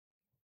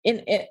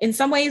in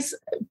some ways,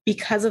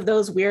 because of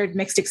those weird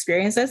mixed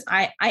experiences,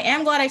 I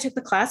am glad I took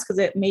the class because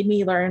it made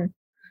me learn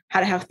how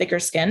to have thicker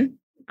skin.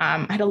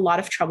 I had a lot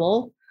of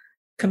trouble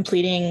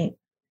completing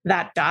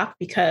that doc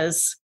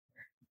because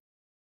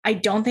I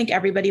don't think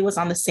everybody was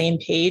on the same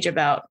page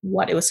about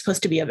what it was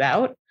supposed to be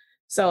about.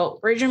 So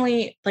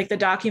originally, the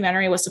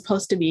documentary was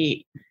supposed to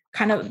be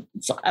kind of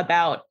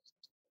about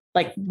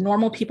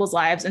normal people's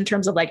lives in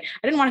terms of I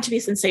didn't want it to be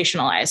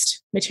sensationalized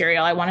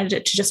material. I wanted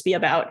it to just be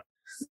about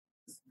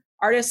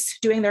artists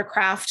doing their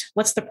craft.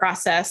 What's the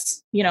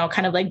process? You know,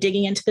 kind of like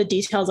digging into the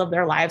details of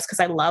their lives, because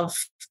I love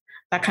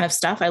that kind of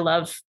stuff. I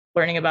love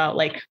learning about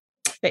like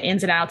the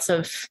ins and outs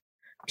of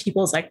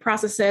people's like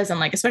processes, and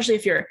like especially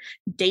if you're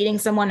dating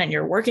someone and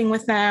you're working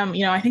with them,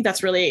 you know, I think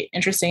that's really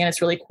interesting and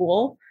it's really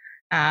cool.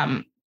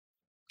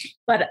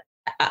 But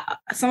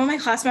some of my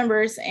class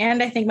members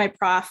and I think my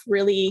prof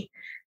really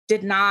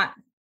did not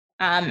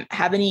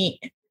have any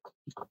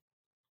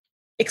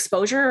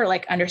exposure or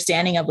like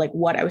understanding of like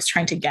what I was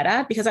trying to get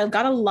at, because I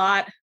got a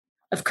lot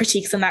of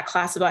critiques in that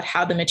class about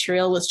how the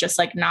material was just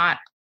like not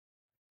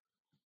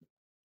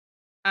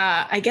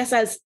I guess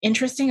as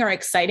interesting or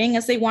exciting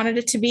as they wanted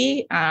it to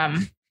be.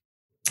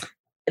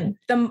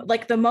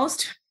 The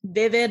most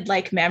vivid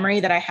like memory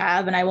that I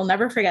have, and I will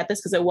never forget this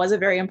because it was a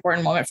very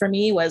important moment for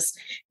me, was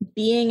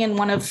being in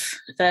one of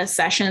the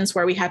sessions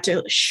where we had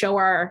to show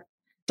our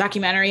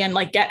documentary and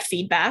like get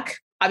feedback,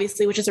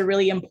 obviously, which is a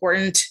really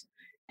important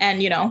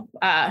and, you know,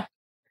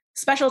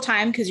 special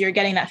time because you're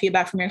getting that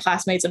feedback from your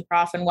classmates and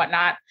prof and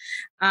whatnot.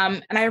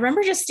 And I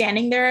remember just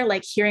standing there,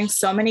 like hearing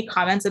so many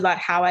comments about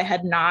how I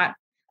had not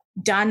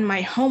done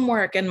my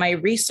homework and my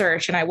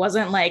research, and I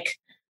wasn't like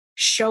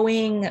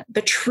showing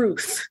the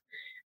truth.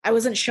 I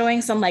wasn't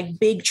showing some like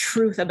big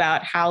truth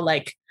about how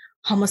like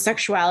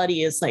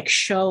homosexuality is like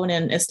shown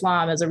in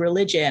Islam as a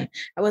religion.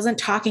 I wasn't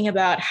talking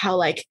about how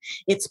like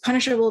it's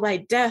punishable by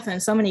death in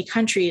so many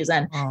countries.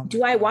 And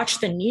do I watch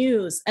the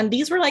news? And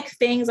these were like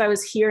things I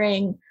was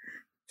hearing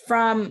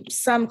from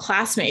some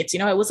classmates. You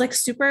know, it was like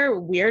super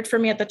weird for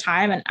me at the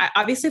time. And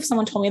obviously if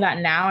someone told me that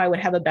now, I would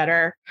have a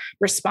better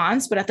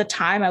response. But at the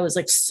time I was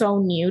like so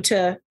new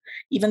to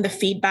even the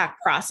feedback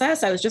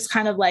process. I was just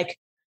kind of like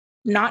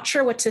not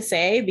sure what to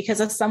say,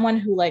 because as someone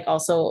who like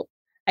also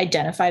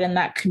identified in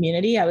that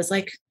community, I was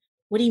like,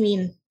 what do you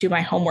mean do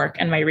my homework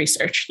and my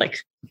research? Like,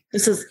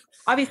 this is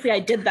obviously I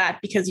did that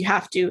because you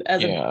have to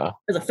as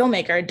a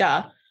filmmaker,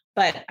 duh.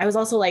 But I was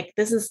also like,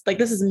 this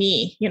is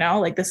me, you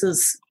know, like this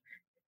is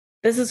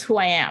who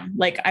I am.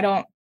 Like, I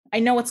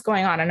know what's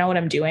going on. I know what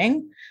I'm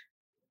doing.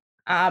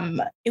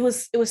 It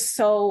was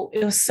so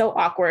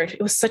awkward.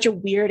 It was such a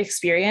weird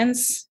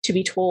experience to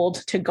be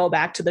told to go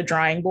back to the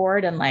drawing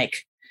board and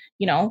like,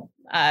 you know,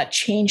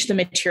 change the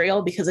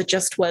material, because it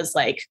just was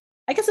like,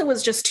 I guess it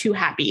was just too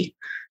happy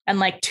and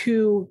like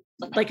too,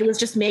 like it was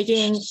just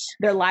making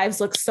their lives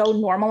look so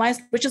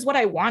normalized, which is what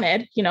I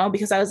wanted, you know,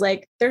 because I was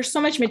like, there's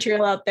so much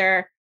material out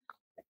there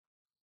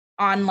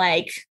on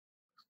like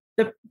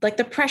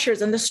the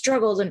pressures and the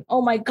struggles and,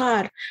 oh my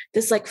God,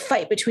 this like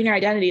fight between your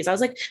identities. I was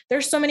like,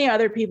 there's so many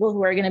other people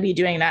who are going to be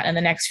doing that in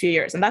the next few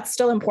years. And that's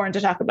still important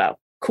to talk about.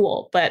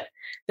 Cool. But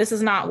this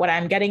is not what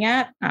I'm getting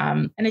at.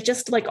 And it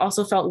just like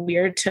also felt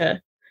weird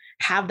to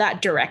have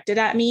that directed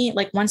at me.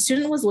 Like one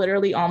student was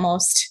literally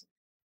almost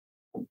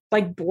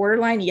like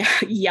borderline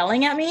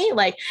yelling at me,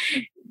 like,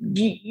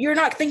 you're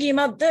not thinking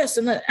about this.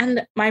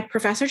 And my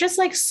professor just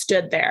like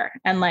stood there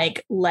and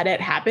like let it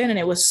happen. And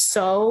it was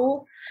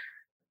so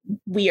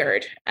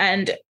weird.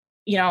 And,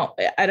 you know,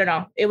 I don't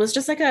know. It was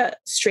just like a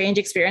strange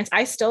experience.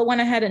 I still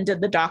went ahead and did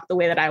the doc the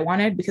way that I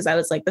wanted, because I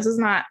was like, this is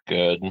not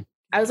good.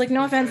 I was like,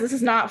 no offense, this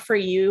is not for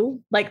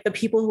you. Like the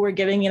people who were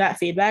giving me that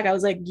feedback, I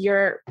was like,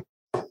 this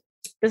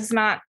is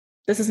not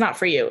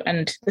for you.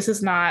 And this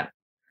is not,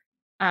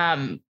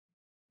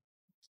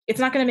 it's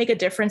not going to make a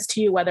difference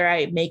to you whether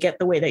I make it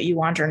the way that you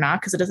want or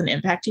not, because it doesn't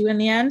impact you in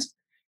the end.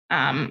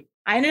 I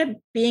ended up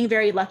being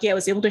very lucky. I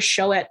was able to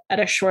show it at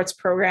a shorts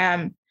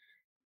program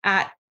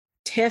at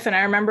TIFF. And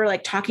I remember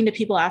like talking to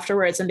people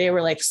afterwards, and they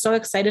were like so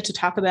excited to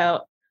talk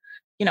about,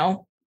 you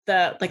know,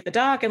 the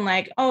doc, and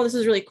like, oh, this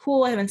is really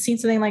cool. I haven't seen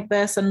something like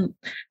this. And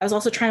I was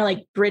also trying to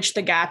like bridge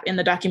the gap in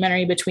the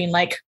documentary between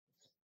like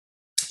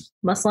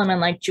Muslim and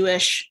like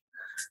Jewish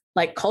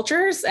like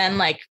cultures. And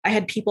like, I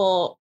had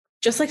people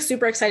just like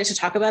super excited to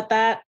talk about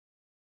that.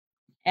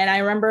 And I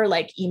remember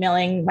like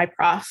emailing my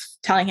prof,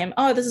 telling him,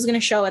 oh, this is going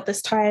to show at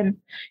this time.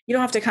 You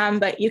don't have to come,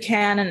 but you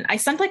can. And I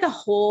sent like a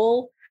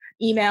whole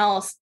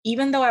email,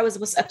 even though I was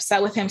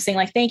upset with him, saying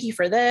like, thank you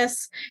for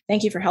this.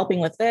 Thank you for helping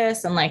with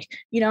this. And like,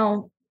 you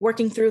know,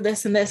 working through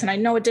this and this. And I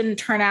know it didn't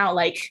turn out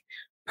like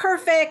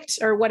perfect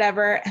or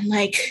whatever. And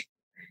like,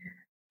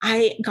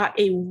 I got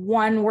a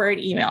 1-word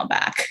email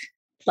back.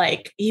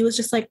 Like, he was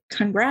just like,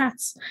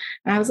 congrats.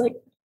 And I was like,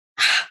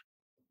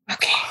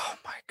 okay. Oh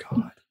my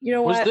God. You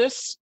know what?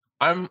 Was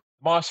this,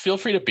 Moss, feel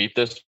free to beat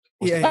this.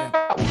 Yeah.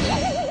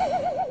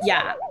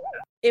 Yeah.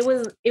 It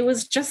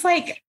was just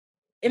like,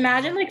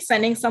 imagine like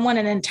sending someone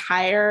an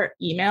entire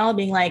email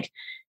being like,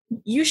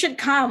 you should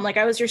come. Like,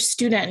 I was your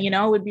student, you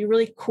know, it would be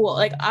really cool.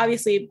 Like,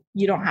 obviously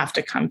you don't have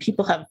to come.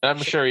 People have. I'm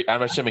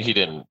assuming he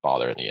didn't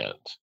bother in the end.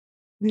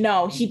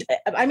 No,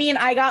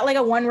 I got like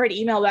a 1-word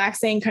email back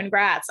saying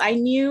congrats. I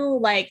knew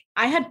like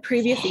I had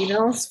previous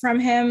emails from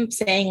him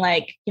saying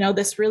like, you know,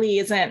 this really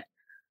isn't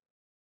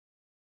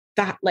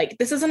that, like,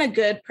 this isn't a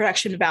good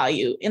production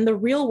value. In the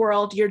real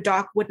world, your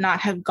doc would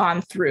not have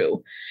gone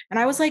through. And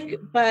I was like,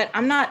 but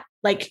I'm not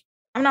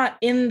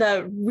in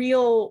the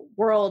real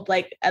world,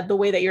 like the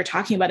way that you're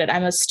talking about it.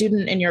 I'm a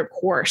student in your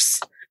course,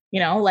 you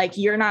know, like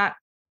you're not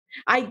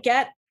I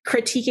get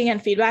critiquing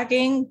and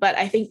feedbacking, but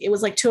I think it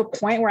was like to a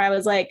point where I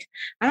was like,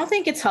 I don't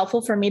think it's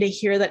helpful for me to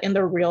hear that in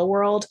the real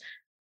world,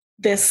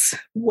 this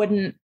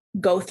wouldn't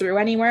go through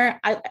anywhere.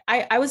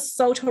 I was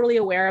so totally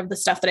aware of the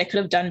stuff that I could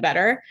have done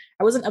better.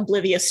 I wasn't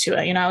oblivious to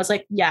it. You know, I was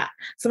like, yeah,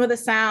 some of the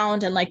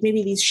sound and like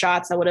maybe these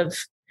shots I would have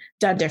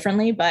done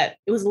differently, but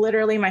it was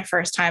literally my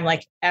first time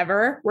like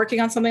ever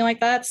working on something like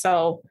that.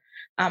 So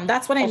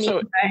that's what I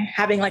mean by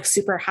having like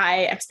super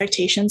high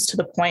expectations to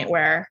the point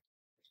where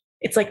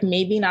it's like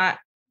maybe not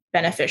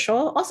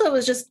beneficial. Also, it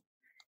was just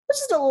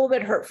a little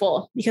bit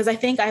hurtful because I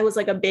think I was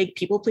like a big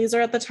people pleaser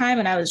at the time.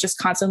 And I was just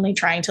constantly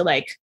trying to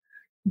like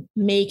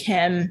make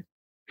him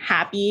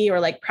happy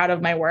or like proud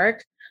of my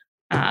work.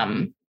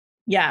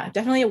 Yeah,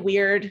 definitely a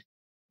weird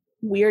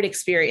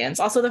experience.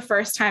 Also the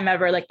first time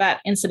ever, like that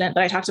incident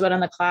that I talked about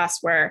in the class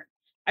where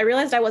I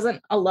realized I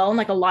wasn't alone.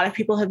 Like a lot of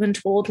people have been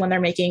told when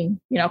they're making,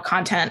 you know,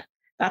 content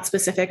that's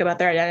specific about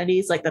their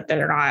identities, like that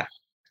they're not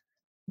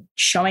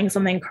showing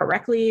something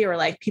correctly or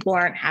like people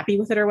aren't happy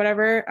with it or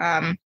whatever.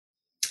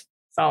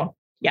 So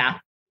yeah,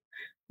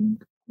 a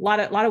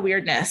lot of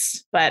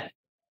weirdness, but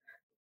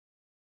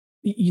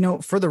you know,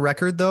 for the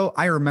record though,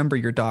 I remember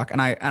your doc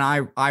and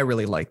I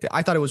really liked it.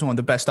 I thought it was one of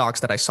the best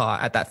docs that I saw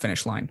at that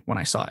finish line when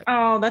I saw it.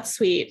 Oh, that's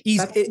sweet.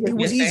 It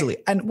was easily.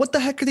 And what the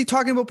heck are they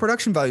talking about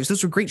production values?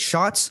 Those were great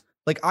shots.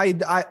 Like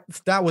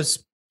that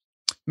was,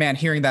 man,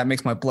 hearing that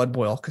makes my blood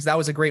boil because that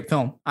was a great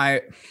film.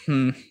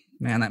 Man,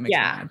 that makes me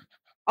mad.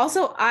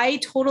 Also, I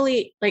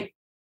totally like,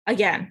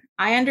 again,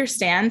 I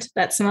understand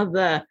that some of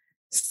the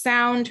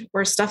sound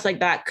or stuff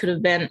like that could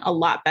have been a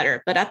lot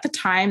better. But at the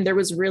time, there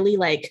was really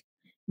like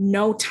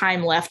no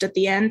time left at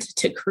the end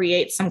to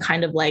create some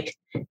kind of like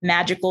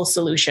magical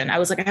solution. I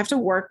was like, I have to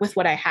work with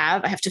what I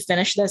have. I have to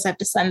finish this. I have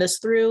to send this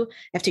through.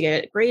 I have to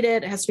get it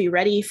graded. It has to be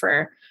ready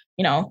for,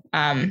 you know,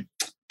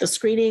 the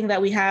screening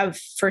that we have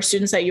for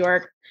students at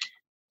York.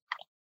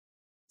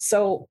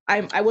 So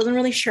I wasn't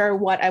really sure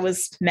what I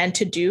was meant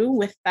to do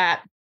with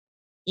that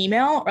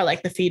email or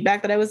like the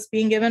feedback that I was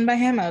being given by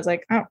him. I was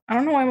like, I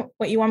don't know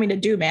what you want me to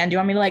do, man. Do you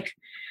want me to like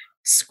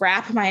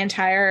scrap my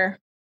entire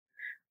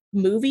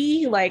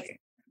movie? Like,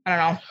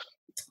 I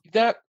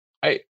don't know.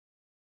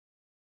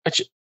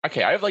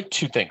 Okay, I have like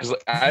two things.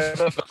 I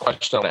have a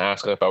question I want to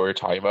ask about what we were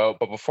talking about,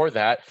 but before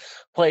that,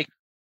 like,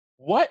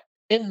 what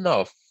in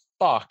the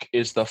fuck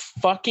is the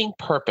fucking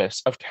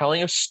purpose of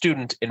telling a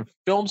student in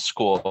film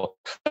school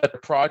that the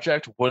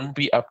project wouldn't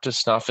be up to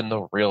snuff in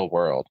the real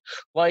world?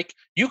 Like,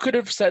 you could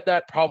have said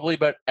that probably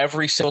about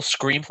every single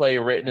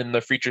screenplay written in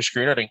the feature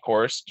screenwriting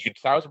course. You could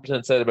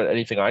 1,000% say about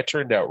anything I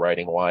turned out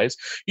writing wise.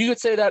 You could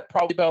say that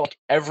probably about like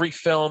every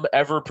film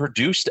ever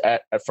produced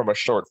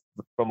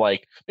from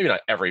like, maybe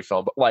not every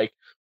film, but like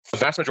the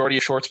vast majority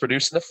of shorts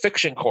produced in the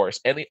fiction course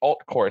and the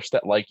alt course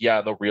that like, yeah,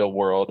 in the real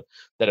world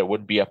that it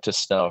wouldn't be up to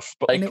snuff.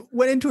 But like, and it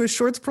went into a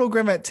shorts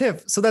program at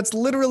TIFF. So that's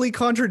literally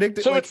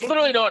contradicted. So like, it's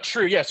literally not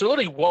true. Yeah. So it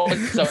literally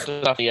was up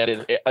to snuff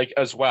like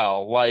as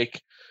well. Like,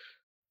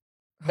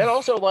 and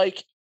also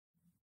like,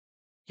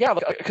 yeah,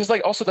 because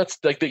like also that's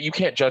like that you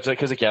can't judge that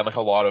because again, like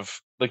a lot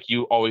of like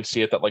you always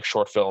see it that like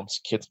short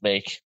films kids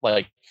make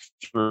like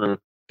through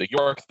the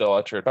York, they'll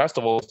enter at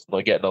festivals, they'll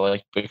get into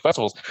like big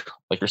festivals,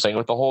 like you're saying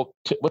with the whole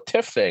with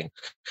TIFF thing.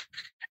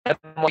 And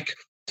like,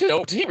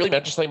 did he really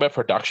mention something about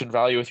production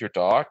value with your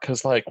doc?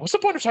 Because like, what's the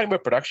point of talking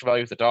about production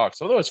value with the doc?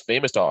 Some of those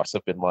famous docs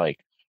have been like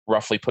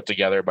roughly put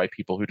together by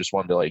people who just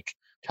wanted to like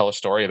tell a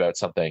story about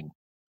something,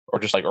 or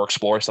just like or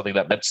explore something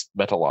that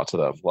meant a lot to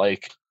them.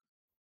 Like,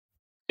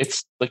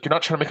 it's like you're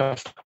not trying to make a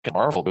fucking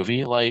Marvel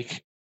movie.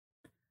 Like,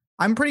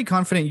 I'm pretty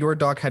confident your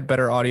doc had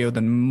better audio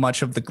than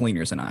much of the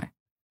Gleaners and I.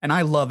 And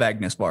I love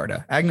Agnes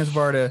Varda. Agnes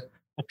Varda,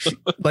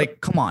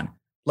 like, come on.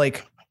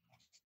 Like,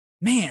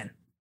 man.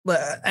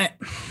 Anyway.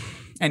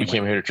 You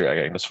came here to drag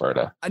Agnes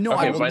Varda. No,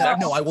 okay,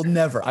 I will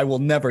never. I will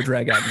never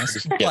drag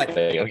Agnes. But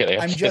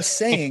I'm just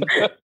saying,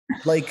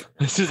 like,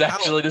 this is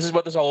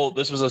what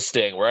this was a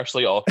sting. We're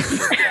actually all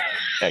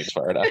Agnes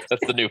Varda.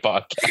 That's the new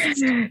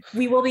podcast.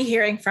 We will be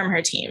hearing from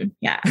her team.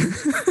 Yeah.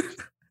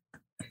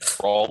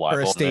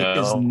 Her estate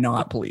is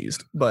not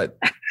pleased, but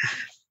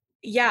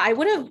yeah, I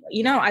would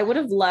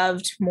have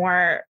loved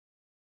more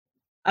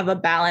of a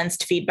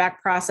balanced feedback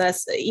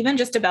process, even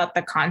just about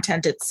the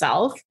content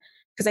itself.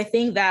 Because I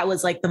think that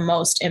was like the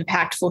most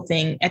impactful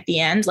thing at the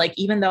end. Like,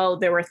 even though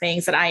there were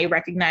things that I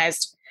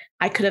recognized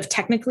I could have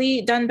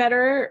technically done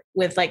better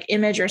with like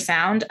image or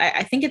sound,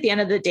 I think at the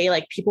end of the day,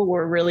 like people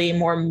were really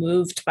more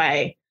moved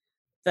by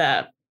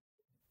the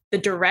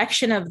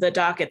direction of the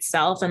doc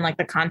itself and like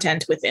the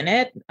content within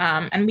it.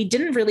 And we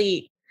didn't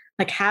really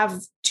like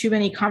have too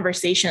many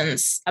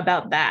conversations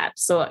about that.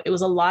 So it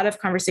was a lot of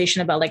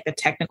conversation about like the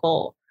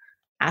technical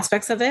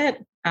aspects of it.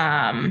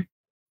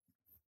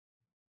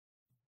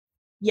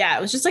 Yeah,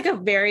 it was just like a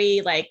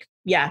very like,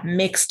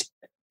 mixed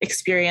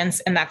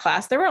experience in that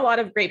class. There were a lot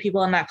of great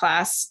people in that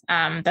class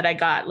that I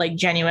got like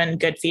genuine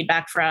good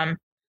feedback from.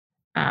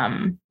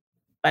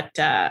 But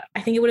I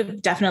think it would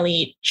have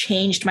definitely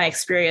changed my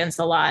experience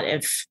a lot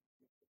if,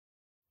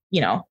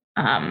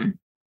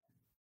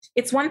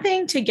 it's one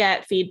thing to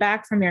get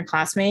feedback from your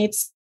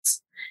classmates,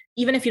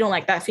 even if you don't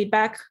like that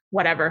feedback,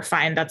 whatever,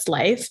 fine, that's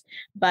life.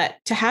 But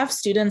to have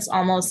students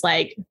almost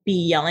like be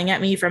yelling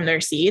at me from their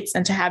seats,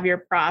 and to have your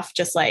prof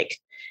just like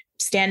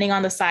standing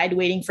on the side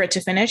waiting for it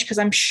to finish, because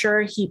I'm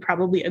sure he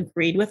probably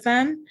agreed with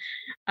them.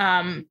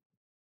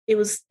 It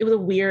was a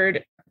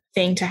weird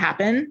thing to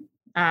happen.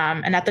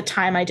 And at the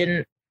time I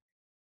didn't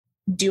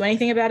do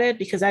anything about it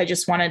because I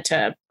just wanted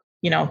to,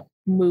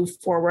 move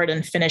forward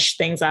and finish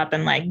things up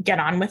and like get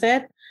on with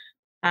it.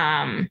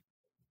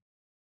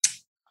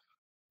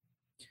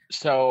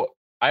 So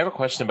I have a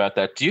question about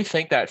that. Do you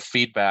think that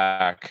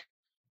feedback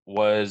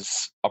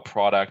was a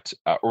product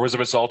or was a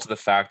result of the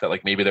fact that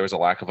like maybe there was a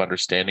lack of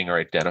understanding or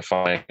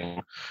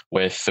identifying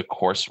with the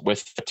course,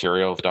 with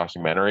material of the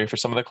documentary for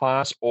some of the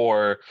class?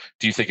 Or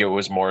do you think it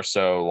was more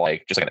so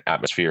like just like an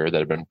atmosphere that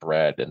had been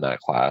bred in that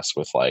class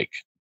with like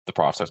the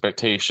prof's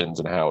expectations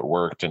and how it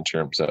worked in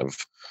terms of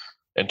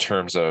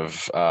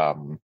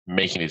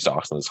making these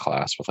docs in this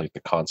class with like the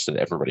constant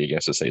everybody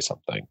gets to say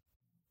something?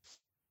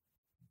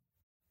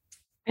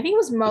 I think it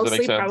was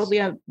mostly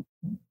probably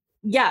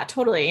yeah,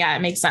 totally. Yeah, it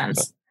makes sense.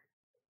 Okay.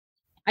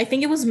 I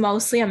think it was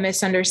mostly a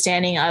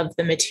misunderstanding of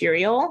the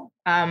material.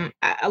 A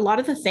lot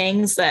of the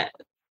things that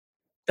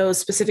those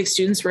specific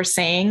students were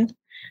saying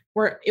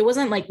it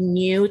wasn't like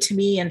new to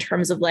me in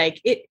terms of like,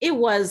 it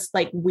was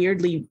like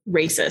weirdly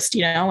racist,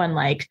 and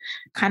like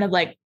kind of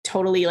like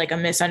totally like a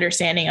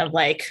misunderstanding of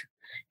like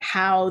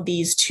how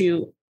these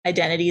two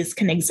identities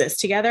can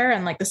exist together.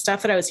 And like the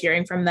stuff that I was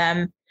hearing from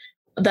them,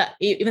 that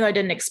even though I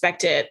didn't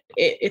expect it,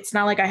 it's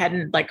not like I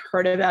hadn't like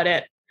heard about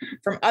it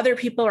from other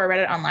people or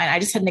read it online. I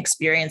just hadn't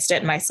experienced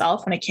it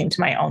myself when it came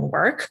to my own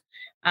work.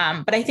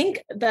 But I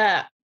think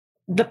the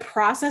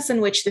process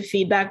in which the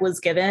feedback was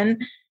given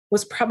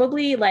was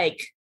probably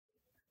like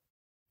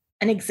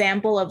an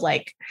example of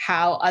like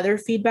how other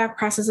feedback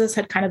processes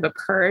had kind of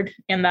occurred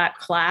in that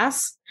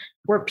class,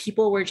 where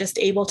people were just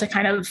able to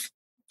kind of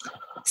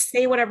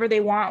say whatever they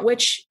want,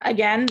 which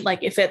again, like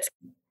if it's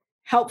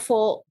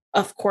helpful,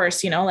 of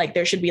course, like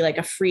there should be like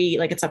a free,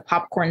 like it's a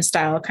popcorn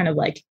style kind of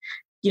like,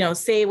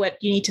 say what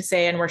you need to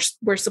say. And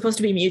we're supposed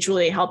to be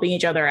mutually helping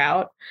each other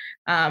out.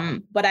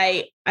 But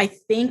I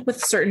think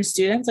with certain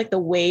students, like the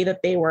way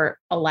that they were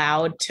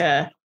allowed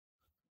to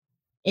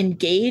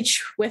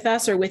engage with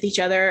us or with each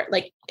other,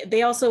 like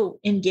they also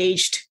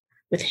engaged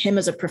with him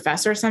as a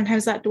professor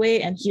sometimes that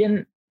way. And he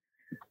didn't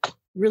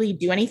really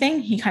do anything.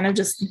 He kind of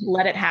just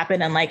let it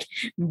happen and like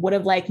would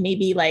have like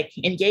maybe like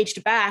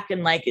engaged back,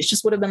 and like it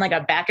just would have been like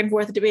a back and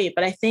forth debate.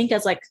 But I think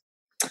as like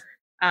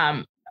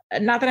not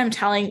that I'm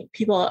telling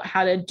people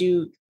how to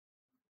do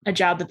a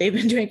job that they've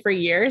been doing for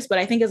years, but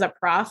I think as a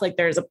prof, like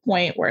there's a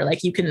point where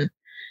like you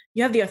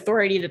have the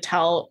authority to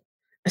tell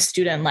a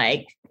student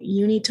like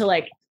you need to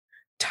like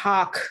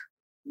talk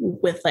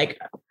with like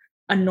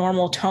a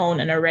normal tone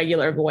and a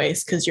regular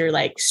voice, because you're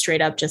like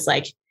straight up just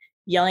like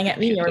yelling at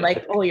me, or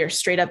like, oh, you're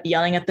straight up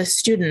yelling at the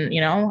student,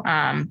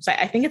 So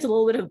I think it's a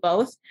little bit of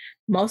both,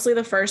 mostly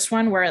the first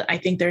one, where I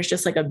think there's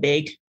just like a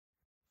big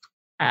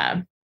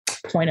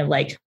point of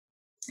like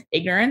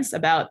ignorance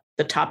about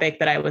the topic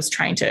that I was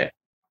trying to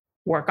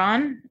work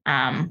on,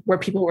 where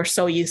people were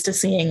so used to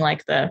seeing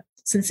like the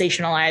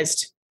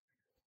sensationalized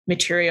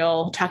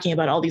material talking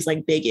about all these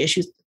like big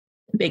issues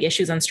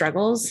and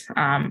struggles.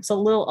 So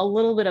a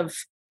little bit of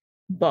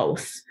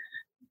both.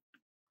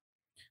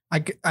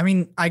 I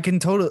mean, I can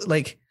totally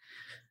like,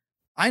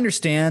 I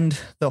understand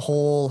the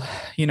whole,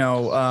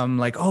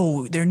 like,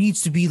 oh, there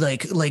needs to be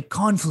like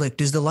conflict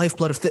is the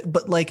lifeblood of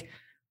but like,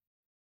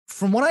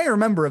 from what I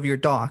remember of your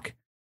doc,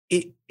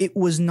 it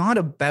was not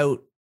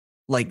about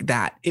like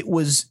that. It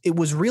was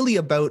really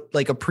about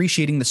like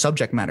appreciating the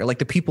subject matter, like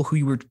the people who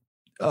you were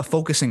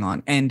focusing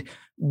on and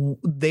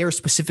their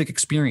specific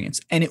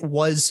experience. And it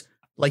was,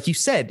 like you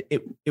said,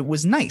 it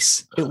was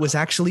nice. It was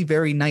actually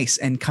very nice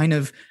and kind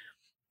of,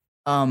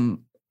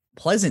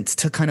 pleasant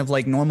to kind of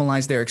like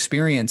normalize their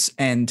experience.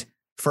 And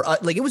for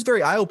like, it was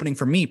very eye-opening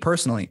for me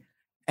personally.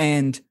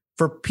 And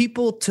for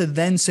people to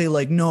then say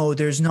like, no,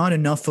 there's not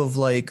enough of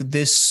like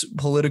this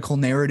political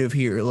narrative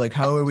here. Like,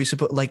 how are we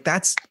supposed, like,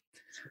 that's,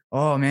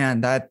 oh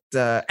man, that,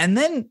 and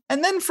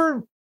then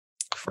for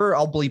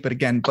I'll bleep it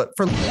again, but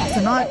for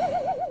to not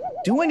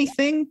do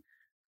anything,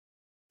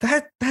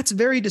 that's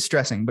very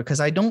distressing, because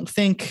I don't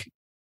think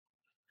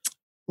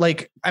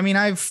like, I mean,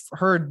 I've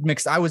heard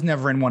mixed, I was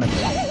never in one of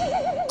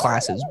the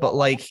classes, but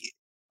like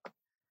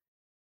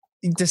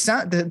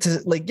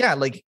to like, yeah,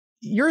 like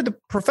you're the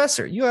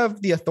professor, you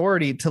have the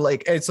authority to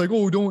like, it's like,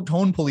 oh, don't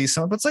tone police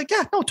them. But it's like,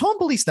 yeah, no, tone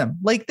police them.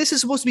 Like, this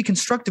is supposed to be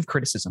constructive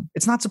criticism.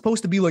 It's not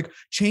supposed to be like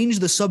change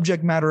the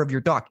subject matter of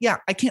your doc. Yeah,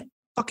 I can't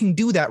fucking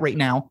do that right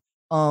now.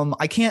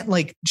 I can't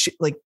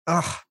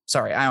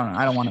sorry, I don't know.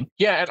 I don't want to.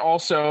 Yeah, and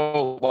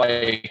also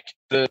like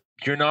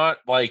you're not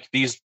like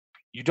these.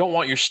 You don't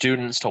want your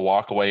students to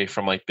walk away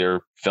from like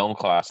their film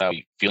class out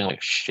feeling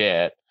like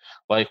shit.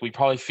 Like, we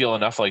probably feel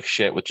enough like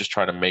shit with just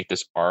trying to make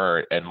this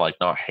art and like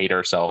not hate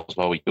ourselves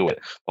while we do it.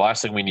 The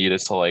last thing we need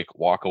is to like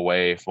walk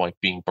away from like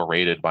being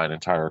berated by an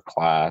entire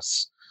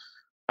class.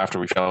 after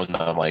we found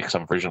them like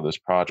some version of this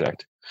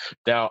project.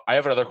 Now, I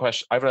have another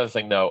question. I have another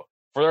thing though.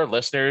 For our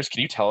listeners,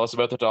 can you tell us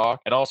about the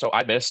doc? And also,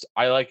 I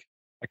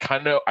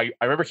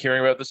remember hearing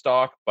about this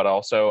doc, but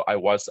also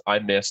I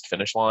missed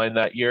Finish Line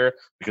that year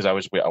because I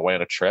was away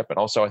on a trip, and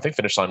also I think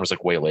Finish Line was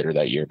like way later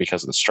that year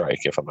because of the strike.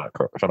 If I'm not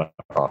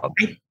wrong,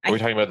 are we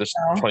talking about this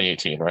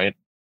 2018, right?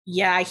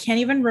 Yeah, I can't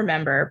even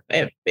remember.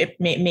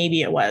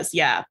 Maybe it was.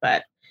 Yeah,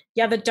 but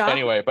yeah, the doc.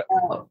 Anyway, but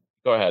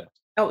go ahead.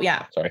 Oh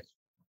yeah, sorry.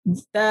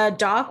 The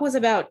doc was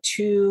about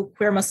two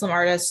queer Muslim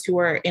artists who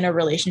were in a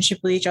relationship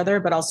with each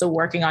other, but also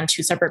working on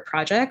two separate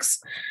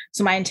projects.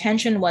 So my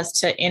intention was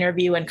to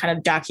interview and kind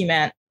of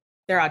document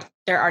their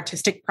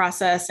artistic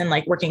process and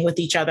like working with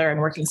each other and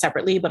working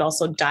separately, but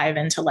also dive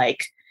into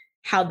like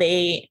how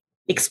they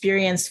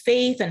experience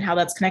faith and how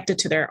that's connected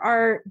to their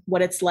art,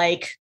 what it's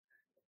like,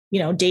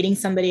 dating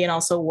somebody and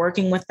also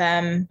working with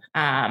them.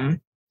 And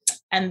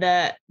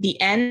the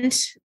end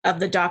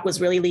of the doc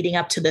was really leading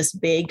up to this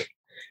big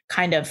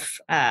kind of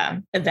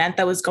event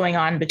that was going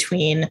on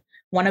between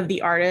one of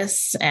the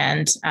artists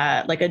and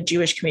like a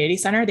Jewish community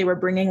center. They were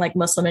bringing like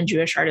Muslim and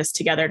Jewish artists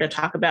together to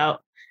talk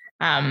about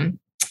kind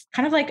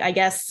of like, I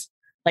guess,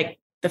 like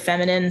the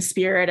feminine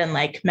spirit and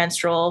like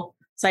menstrual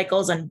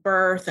cycles and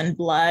birth and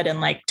blood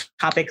and like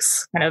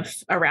topics kind of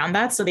around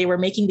that. So they were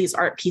making these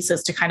art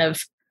pieces to kind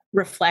of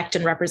reflect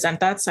and represent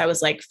that. So I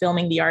was like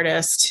filming the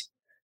artist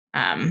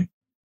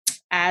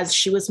as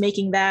she was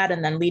making that,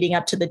 and then leading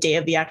up to the day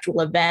of the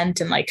actual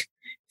event and like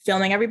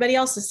filming everybody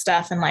else's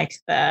stuff and like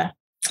the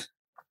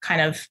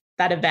kind of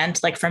that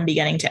event, like from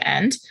beginning to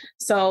end.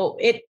 So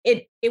it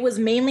was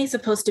mainly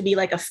supposed to be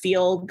like a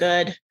feel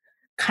good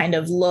kind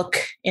of look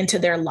into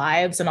their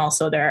lives and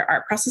also their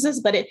art processes.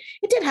 But it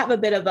did have a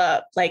bit of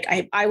a, like,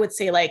 I would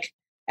say like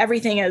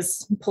everything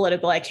is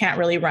political. I can't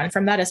really run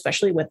from that,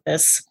 especially with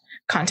this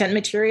content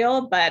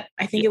material. But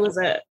I think it was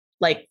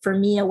for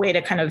me, a way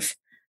to kind of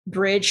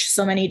bridge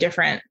so many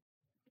different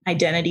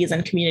identities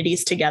and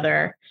communities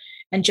together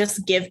and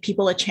just give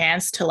people a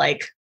chance to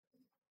like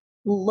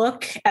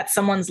look at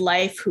someone's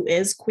life who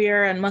is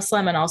queer and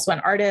Muslim and also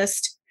an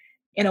artist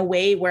in a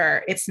way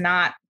where it's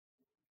not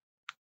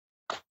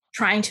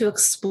trying to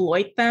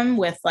exploit them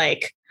with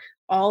like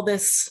all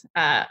this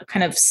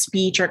kind of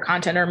speech or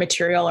content or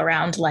material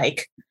around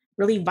like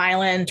really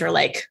violent or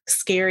like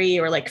scary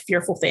or like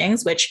fearful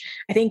things, which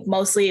I think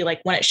mostly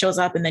like when it shows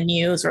up in the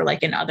news or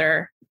like in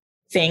other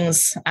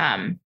things,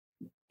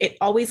 it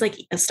always like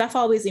stuff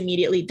always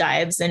immediately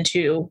dives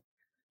into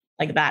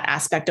like that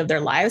aspect of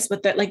their lives,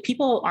 but that like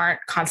people aren't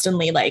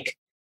constantly like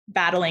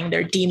battling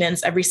their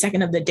demons every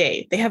second of the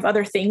day. They have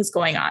other things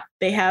going on.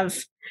 They have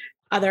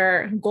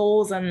other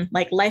goals and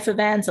like life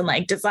events and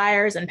like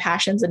desires and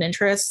passions and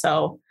interests.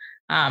 So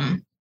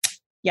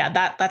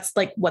that's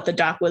like what the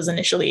doc was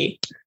initially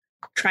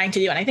trying to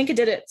do. And I think it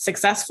did it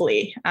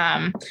successfully.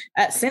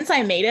 Since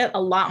I made it,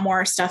 a lot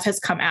more stuff has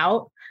come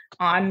out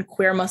on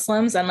queer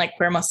Muslims and like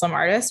queer Muslim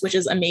artists, which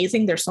is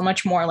amazing. There's so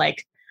much more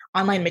like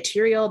online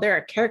material. There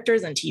are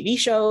characters in TV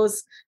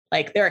shows,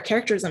 like there are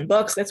characters in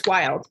books. It's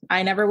wild.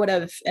 I never would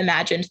have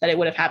imagined that it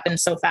would have happened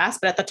so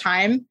fast, but at the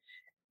time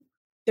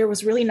there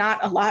was really not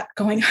a lot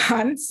going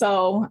on.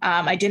 So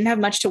I didn't have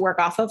much to work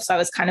off of. So I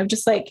was kind of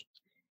just like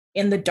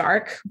in the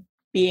dark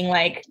being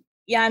like,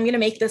 yeah, I'm going to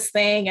make this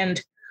thing and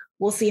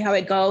we'll see how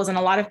it goes. And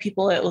a lot of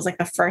people, it was like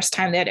the first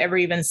time they had ever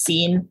even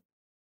seen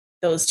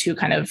those two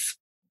kind of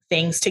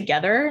things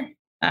together,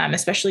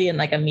 especially in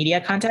like a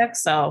media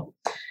context. So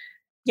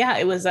yeah,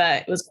 it was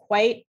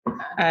quite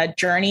a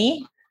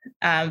journey.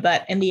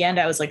 But in the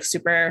end, I was like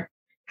super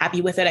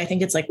happy with it. I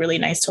think it's like really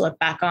nice to look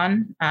back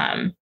on.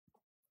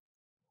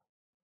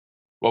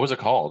 What was it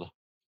called?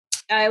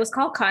 It was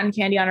called Cotton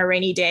Candy on a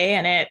Rainy Day.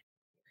 And it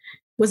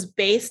was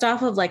based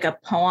off of like a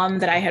poem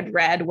that I had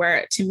read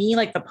where to me,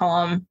 like the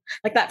poem,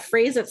 like that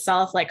phrase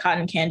itself, like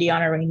cotton candy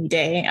on a rainy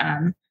day.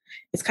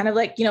 It's kind of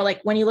like, like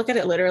when you look at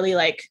it literally,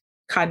 like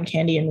cotton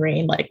candy and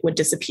rain, like would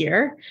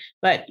disappear.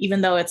 But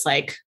even though it's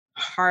like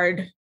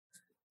hard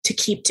to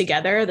keep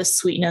together, the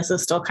sweetness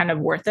is still kind of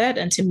worth it.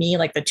 And to me,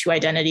 like the two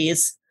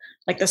identities,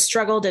 like the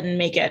struggle didn't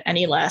make it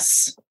any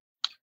less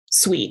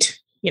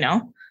sweet,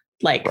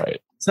 like, right.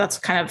 So that's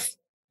kind of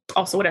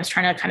also what I was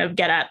trying to kind of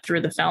get at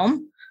through the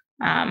film.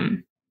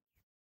 Well,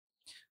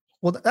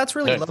 that's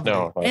really lovely.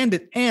 No.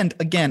 And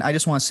again, I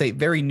just want to say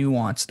very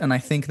nuanced. And I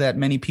think that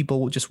many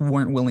people just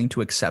weren't willing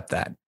to accept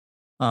that.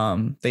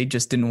 They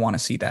just didn't want to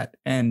see that.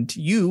 And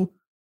you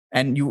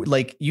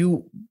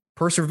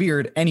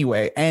persevered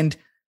anyway. And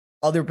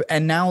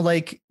now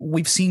like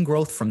we've seen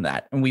growth from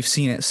that and we've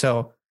seen it.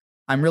 So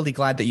I'm really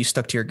glad that you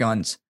stuck to your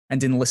guns and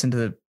didn't listen to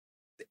the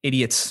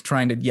idiots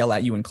trying to yell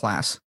at you in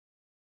class,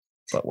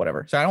 but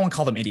whatever. So I don't want to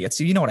call them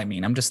idiots. You know what I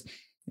mean? I'm just,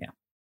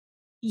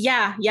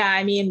 Yeah.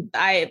 I mean,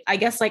 I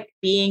guess like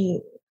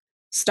being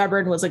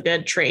stubborn was a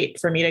good trait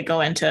for me to go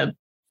into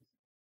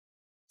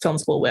film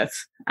school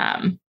with.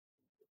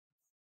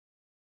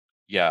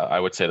 Yeah, I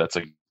would say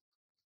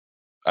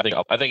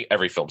I think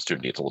every film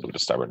student needs a little bit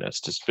of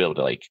stubbornness to be able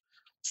to like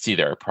see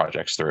their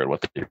projects through and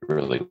what they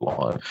really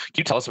want. Can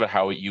you tell us about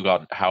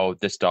how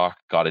this doc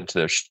got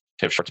into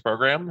TIFF Shorts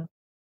program?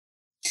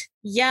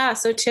 Yeah,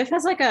 so TIFF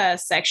has like a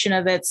section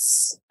of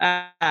its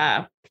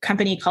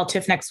company called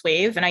TIFF Next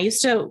Wave, and I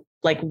used to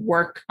like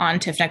work on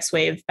TIFF Next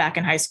Wave back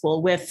in high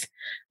school with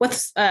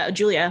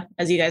Julia,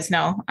 as you guys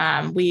know.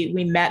 We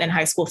met in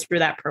high school through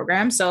that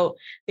program. So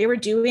they were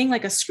doing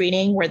like a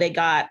screening where they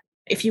got,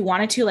 if you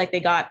wanted to, like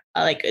they got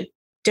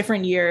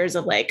different years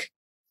of like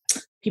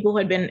people who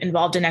had been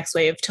involved in Next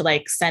Wave to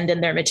like send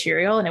in their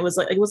material. And it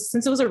was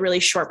since it was a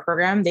really short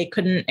program, they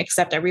couldn't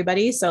accept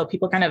everybody. So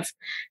people kind of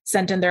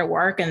sent in their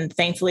work, and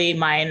thankfully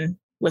mine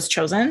was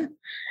chosen.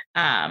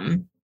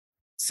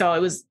 So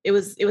it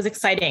was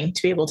exciting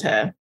to be able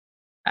to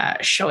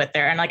show it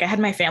there. And like I had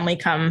my family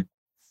come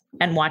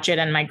and watch it,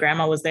 and my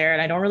grandma was there,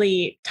 and I don't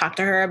really talk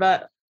to her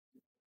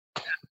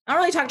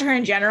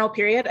in general,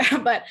 period.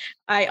 But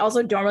I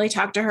also don't really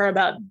talk to her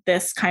about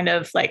this kind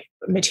of like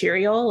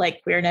material,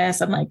 like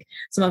queerness and like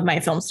some of my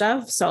film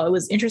stuff. So it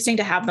was interesting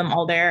to have them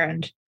all there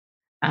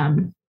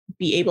and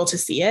be able to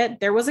see it.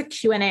 There was a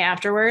Q&A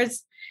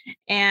afterwards,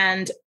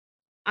 and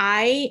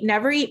I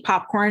never eat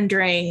popcorn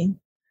during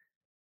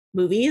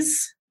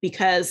movies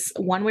because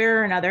one way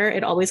or another,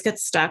 it always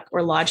gets stuck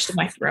or lodged in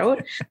my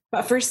throat.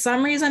 But for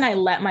some reason, I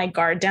let my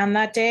guard down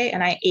that day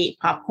and I ate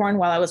popcorn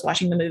while I was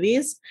watching the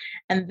movies.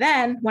 And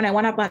then when I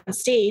went up on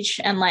stage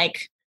and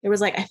like, there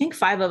was like, I think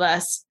 5 of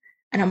us,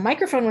 and a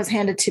microphone was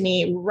handed to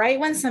me right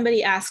when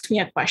somebody asked me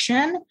a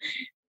question,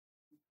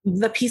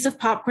 the piece of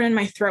popcorn in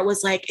my throat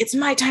was like, it's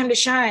my time to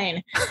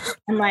shine.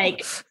 And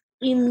like,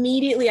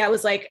 immediately I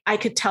was like, I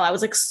could tell I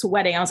was like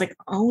sweating. I was like,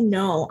 oh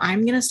no,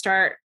 I'm going to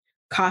start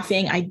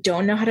coughing. I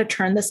don't know how to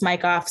turn this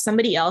mic off.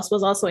 Somebody else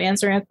was also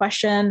answering a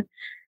question.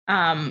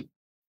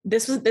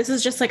 This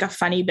is just like a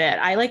funny bit.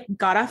 I like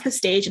got off the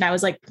stage and I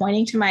was like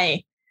pointing to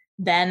my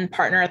then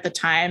partner at the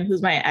time,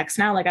 who's my ex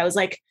now. Like I was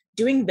like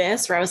doing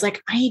this where I was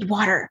like, I need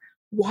water.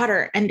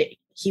 And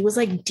he was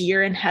like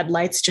deer in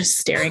headlights just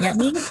staring at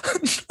me.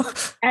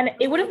 And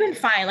it would have been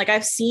fine. Like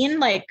I've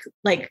seen like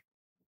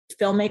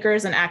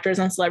filmmakers and actors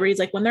and celebrities,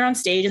 like when they're on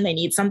stage and they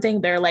need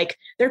something,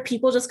 they're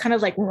people just kind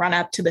of like run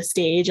up to the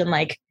stage and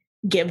like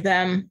give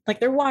them like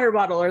their water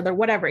bottle or their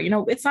whatever,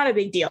 it's not a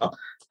big deal.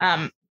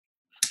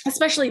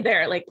 Especially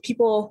there, like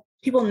people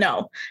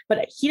know,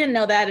 but he didn't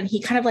know that. And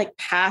he kind of like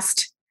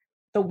passed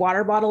the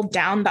water bottle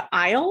down the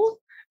aisle.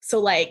 So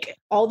like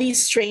all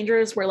these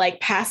strangers were like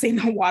passing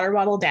the water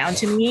bottle down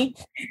to me.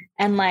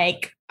 And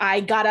like, I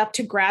got up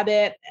to grab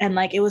it. And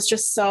like, it was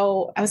just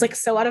I was like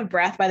so out of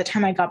breath by the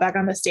time I got back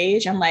on the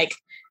stage. And like,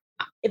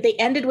 they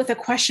ended with a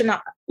question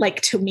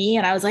like to me.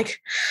 And I was like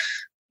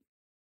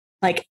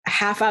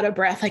half out of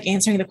breath, like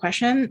answering the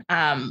question.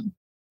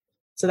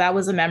 So that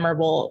was a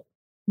memorable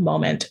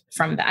moment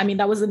from that. I mean,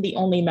 that wasn't the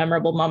only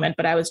memorable moment,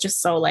 but I was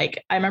just so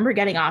like, I remember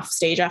getting off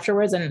stage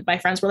afterwards and my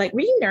friends were like,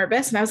 were you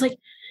nervous? And I was like,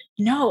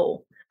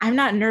 no, I'm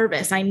not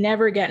nervous. I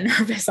never get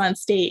nervous on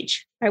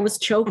stage. I was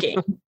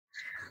choking.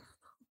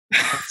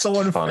 So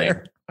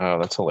unfair. Oh,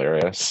 that's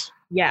hilarious.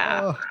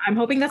 Yeah. Oh. I'm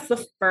hoping that's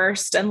the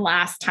first and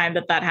last time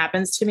that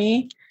happens to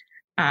me.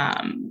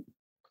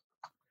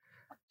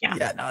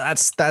 Yeah, no,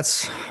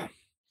 that's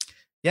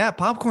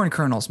popcorn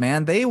kernels,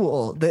 man.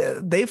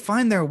 They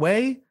find their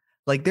way.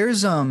 Like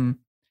there's one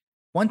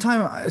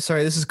time,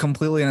 sorry, this is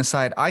completely an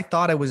aside. I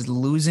thought I was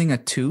losing a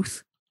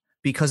tooth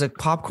because a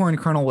popcorn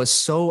kernel was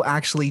so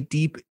actually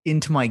deep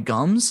into my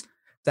gums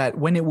that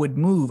when it would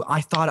move,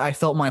 I thought I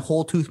felt my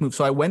whole tooth move.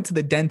 So I went to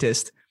the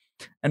dentist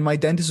and my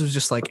dentist was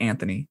just like,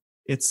 Anthony,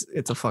 it's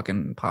a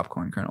fucking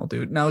popcorn kernel,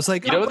 dude. And I was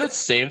like, that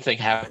same thing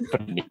happened to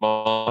me,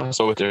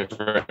 so with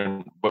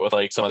different, but with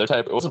like some other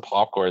type. It wasn't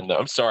popcorn though.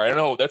 I'm sorry, I don't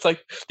know. That's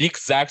like the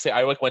exact same.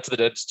 I like went to the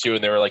dentist too,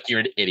 and they were like,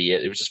 "You're an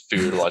idiot. It was just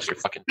food. Lost your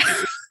fucking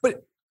tooth."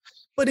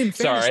 But in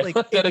fairness, sorry,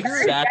 like that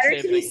exact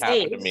same thing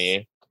happened to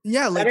me.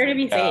 Yeah, like better to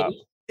be safe.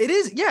 It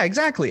is, yeah,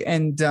 exactly.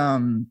 And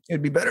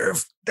it'd be better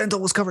if dental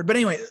was covered. But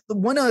anyway,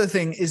 one other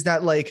thing is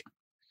that like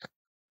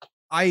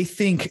I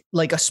think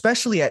like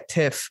especially at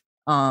TIFF.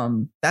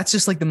 That's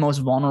just like the most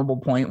vulnerable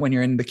point when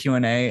you're in the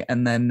Q&A.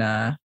 And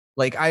then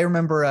like I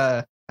remember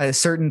a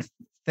certain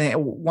thing,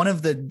 one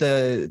of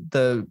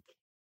the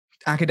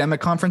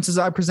academic conferences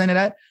I presented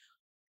at,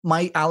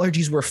 my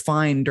allergies were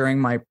fine during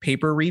my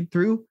paper read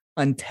through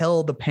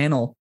until the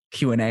panel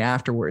Q&A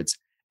afterwards.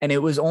 And it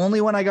was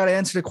only when I got to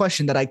answer the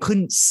question that I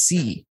couldn't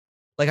see.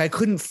 Like I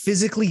couldn't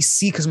physically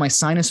see because my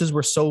sinuses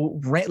were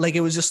so like,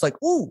 it was just like,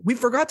 oh, we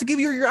forgot to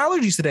give you your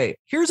allergies today.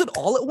 Here's it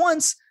all at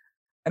once.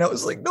 And I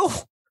was like, no.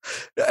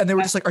 And they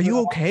were just like, are you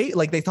okay?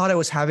 Like they thought I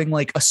was having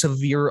like a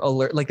severe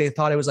alert. Like they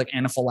thought I was like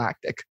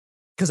anaphylactic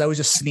because I was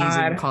just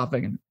sneezing and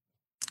coughing. And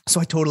so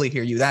I totally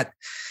hear you. That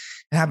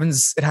it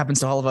happens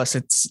to all of us.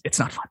 It's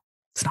not fun.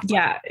 It's not fun.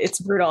 Yeah, it's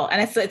brutal.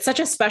 And it's such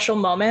a special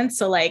moment.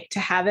 So like to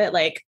have it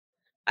like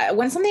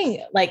when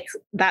something like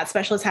that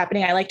special is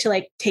happening, I like to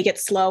like take it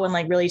slow and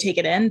like really take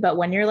it in. But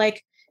when you're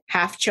like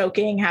half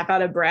choking, half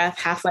out of breath,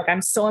 half like,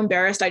 I'm so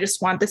embarrassed. I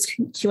just want this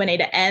Q&A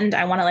to end.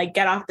 I want to like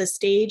get off the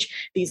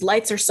stage. These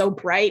lights are so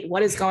bright.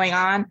 What is going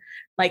on?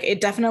 Like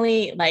it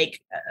definitely like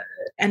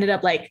ended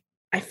up like,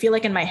 I feel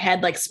like in my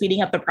head, like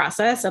speeding up the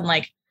process and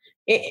like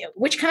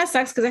which kind of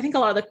sucks because I think a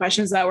lot of the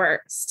questions that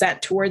were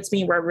sent towards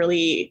me were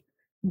really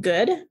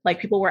good. Like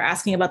people were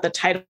asking about the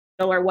title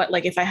or what,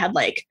 like if I had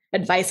like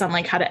advice on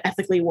like how to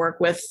ethically work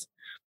with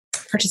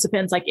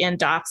participants like in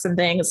docs and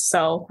things.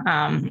 So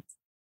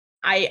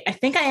I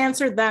think I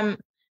answered them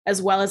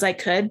as well as I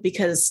could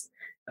because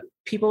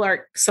people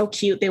are so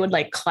cute. They would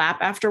like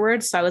clap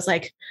afterwards. So I was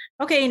like,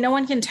 okay, no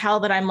one can tell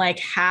that I'm like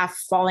half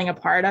falling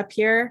apart up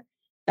here.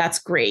 That's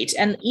great.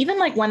 And even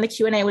like when the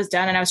Q&A was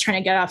done and I was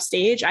trying to get off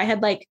stage, I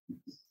had like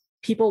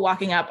people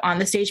walking up on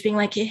the stage being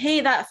like,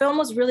 hey, that film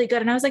was really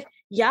good. And I was like,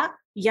 yeah.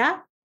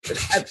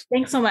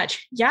 Thanks so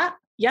much. Yeah.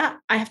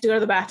 I have to go to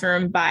the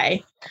bathroom.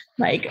 Bye.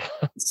 Like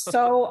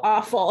so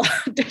awful.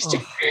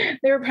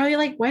 They were probably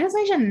like, why does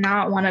Aisha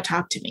not want to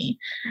talk to me?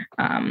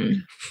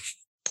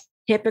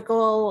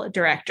 Typical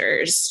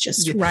directors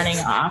just running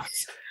off.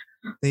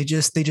 They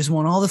just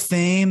want all the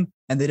fame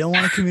and they don't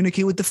want to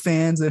communicate with the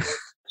fans.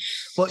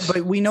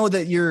 But we know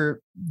that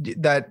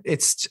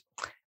it's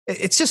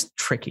just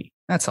tricky.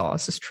 That's all.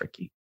 It's just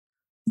tricky.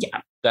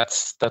 Yeah.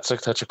 That's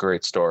such a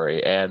great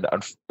story. And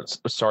I'm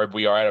sorry,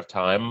 we are out of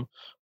time,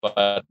 but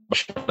I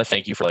want to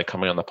thank you for like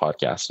coming on the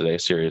podcast today,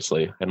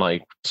 seriously, and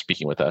like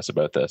speaking with us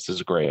about this. This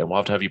is great. And we'll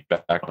have to have you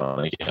back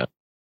on again.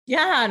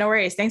 Yeah, no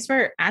worries. Thanks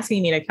for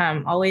asking me to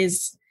come.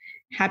 Always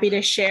happy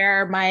to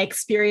share my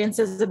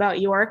experiences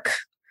about York.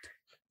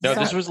 No,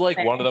 this was like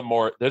one of the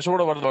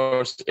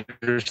most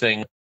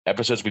interesting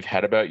episodes we've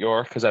had about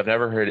York because I've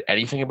never heard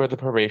anything about the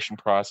probation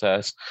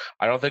process.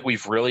 I don't think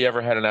we've really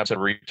ever had an episode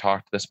where we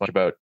talked this much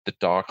about the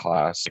dog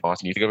class.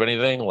 Austin, you think of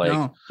anything?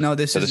 Like no,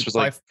 this was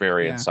like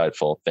very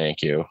insightful.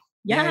 Thank you.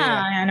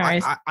 Yeah. No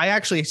worries. I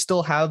actually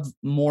still have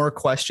more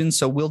questions,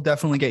 so we'll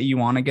definitely get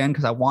you on again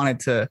because I wanted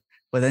to.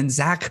 But then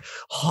Zach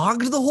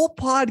hogged the whole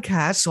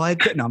podcast, so I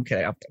couldn't. No, I'm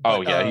kidding.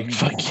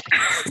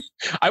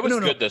 I was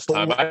good this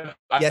time.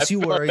 Yes, you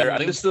were. I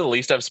think this is the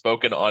least I've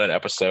spoken on an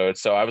episode,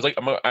 so I was like,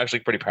 I'm actually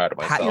pretty proud of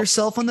myself. Pat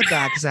yourself on the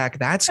back, Zach.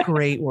 That's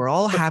great. We're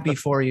all happy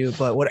for you.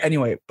 But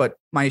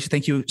Maisha,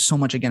 thank you so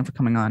much again for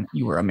coming on.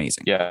 You were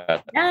amazing. Yeah.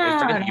 Is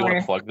there anything you want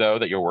to plug though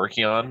that you're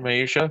working on,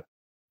 Maisha?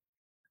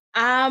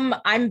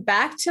 I'm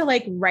back to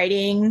like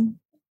writing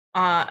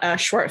a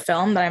short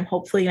film that I'm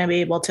hopefully going to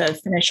be able to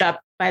finish up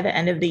by the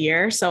end of the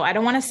year. So I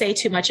don't want to say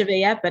too much of it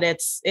yet, but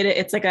it's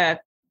like a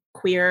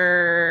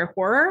queer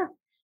horror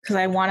because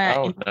I want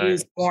to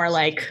infuse more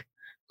like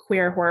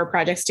queer horror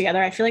projects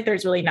together. I feel like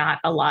there's really not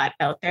a lot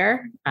out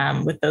there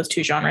with those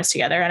two genres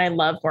together. And I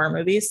love horror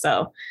movies.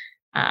 So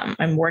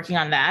I'm working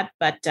on that.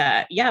 But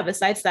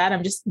besides that,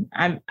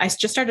 I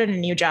just started a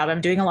new job.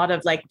 I'm doing a lot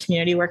of like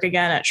community work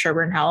again at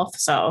Sherburne Health.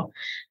 So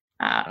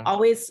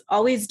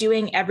always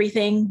doing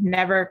everything,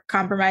 never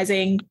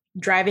compromising,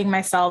 driving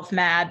myself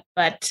mad,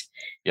 but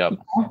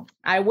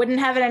I wouldn't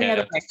have it any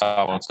other way.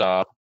 Won't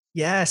stop.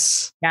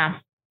 Yes. Yeah.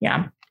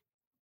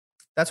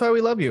 That's why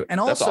we love you. And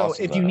also,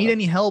 awesome, if you need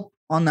any help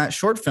on that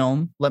short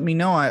film, let me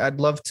know. I'd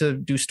love to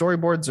do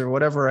storyboards or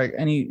whatever.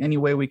 Any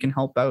way we can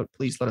help out,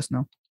 please let us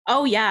know.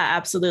 Oh yeah,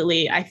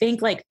 absolutely. I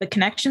think like the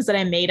connections that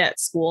I made at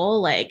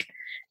school, like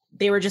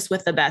they were just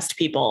with the best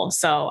people.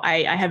 So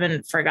I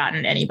haven't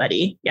forgotten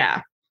anybody.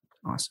 Yeah.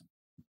 Awesome.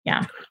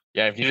 Yeah.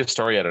 Yeah. If you need a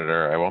story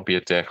editor, I won't be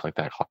a dick like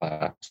that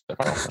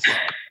class.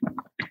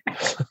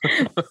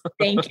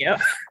 Thank you.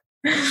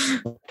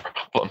 No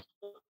problem.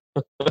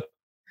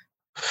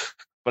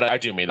 But I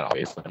do mean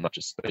always. I'm not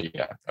just,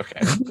 yeah. Okay.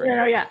 Great.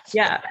 No,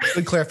 yeah.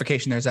 Good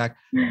clarification there, Zach.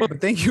 But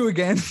thank you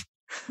again.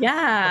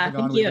 Yeah.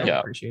 Thank you. Really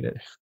appreciate it.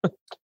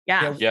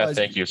 Yeah.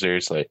 Thank you.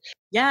 Seriously.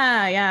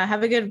 Yeah.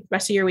 Have a good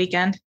rest of your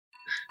weekend.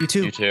 You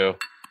too. You too.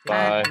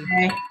 Bye.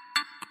 Bye.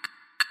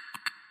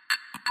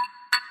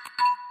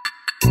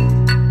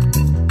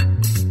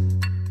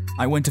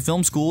 I Went to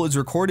Film School is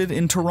recorded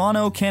in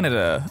Toronto,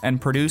 Canada, and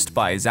produced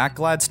by Zach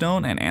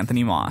Gladstone and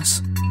Anthony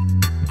Moss.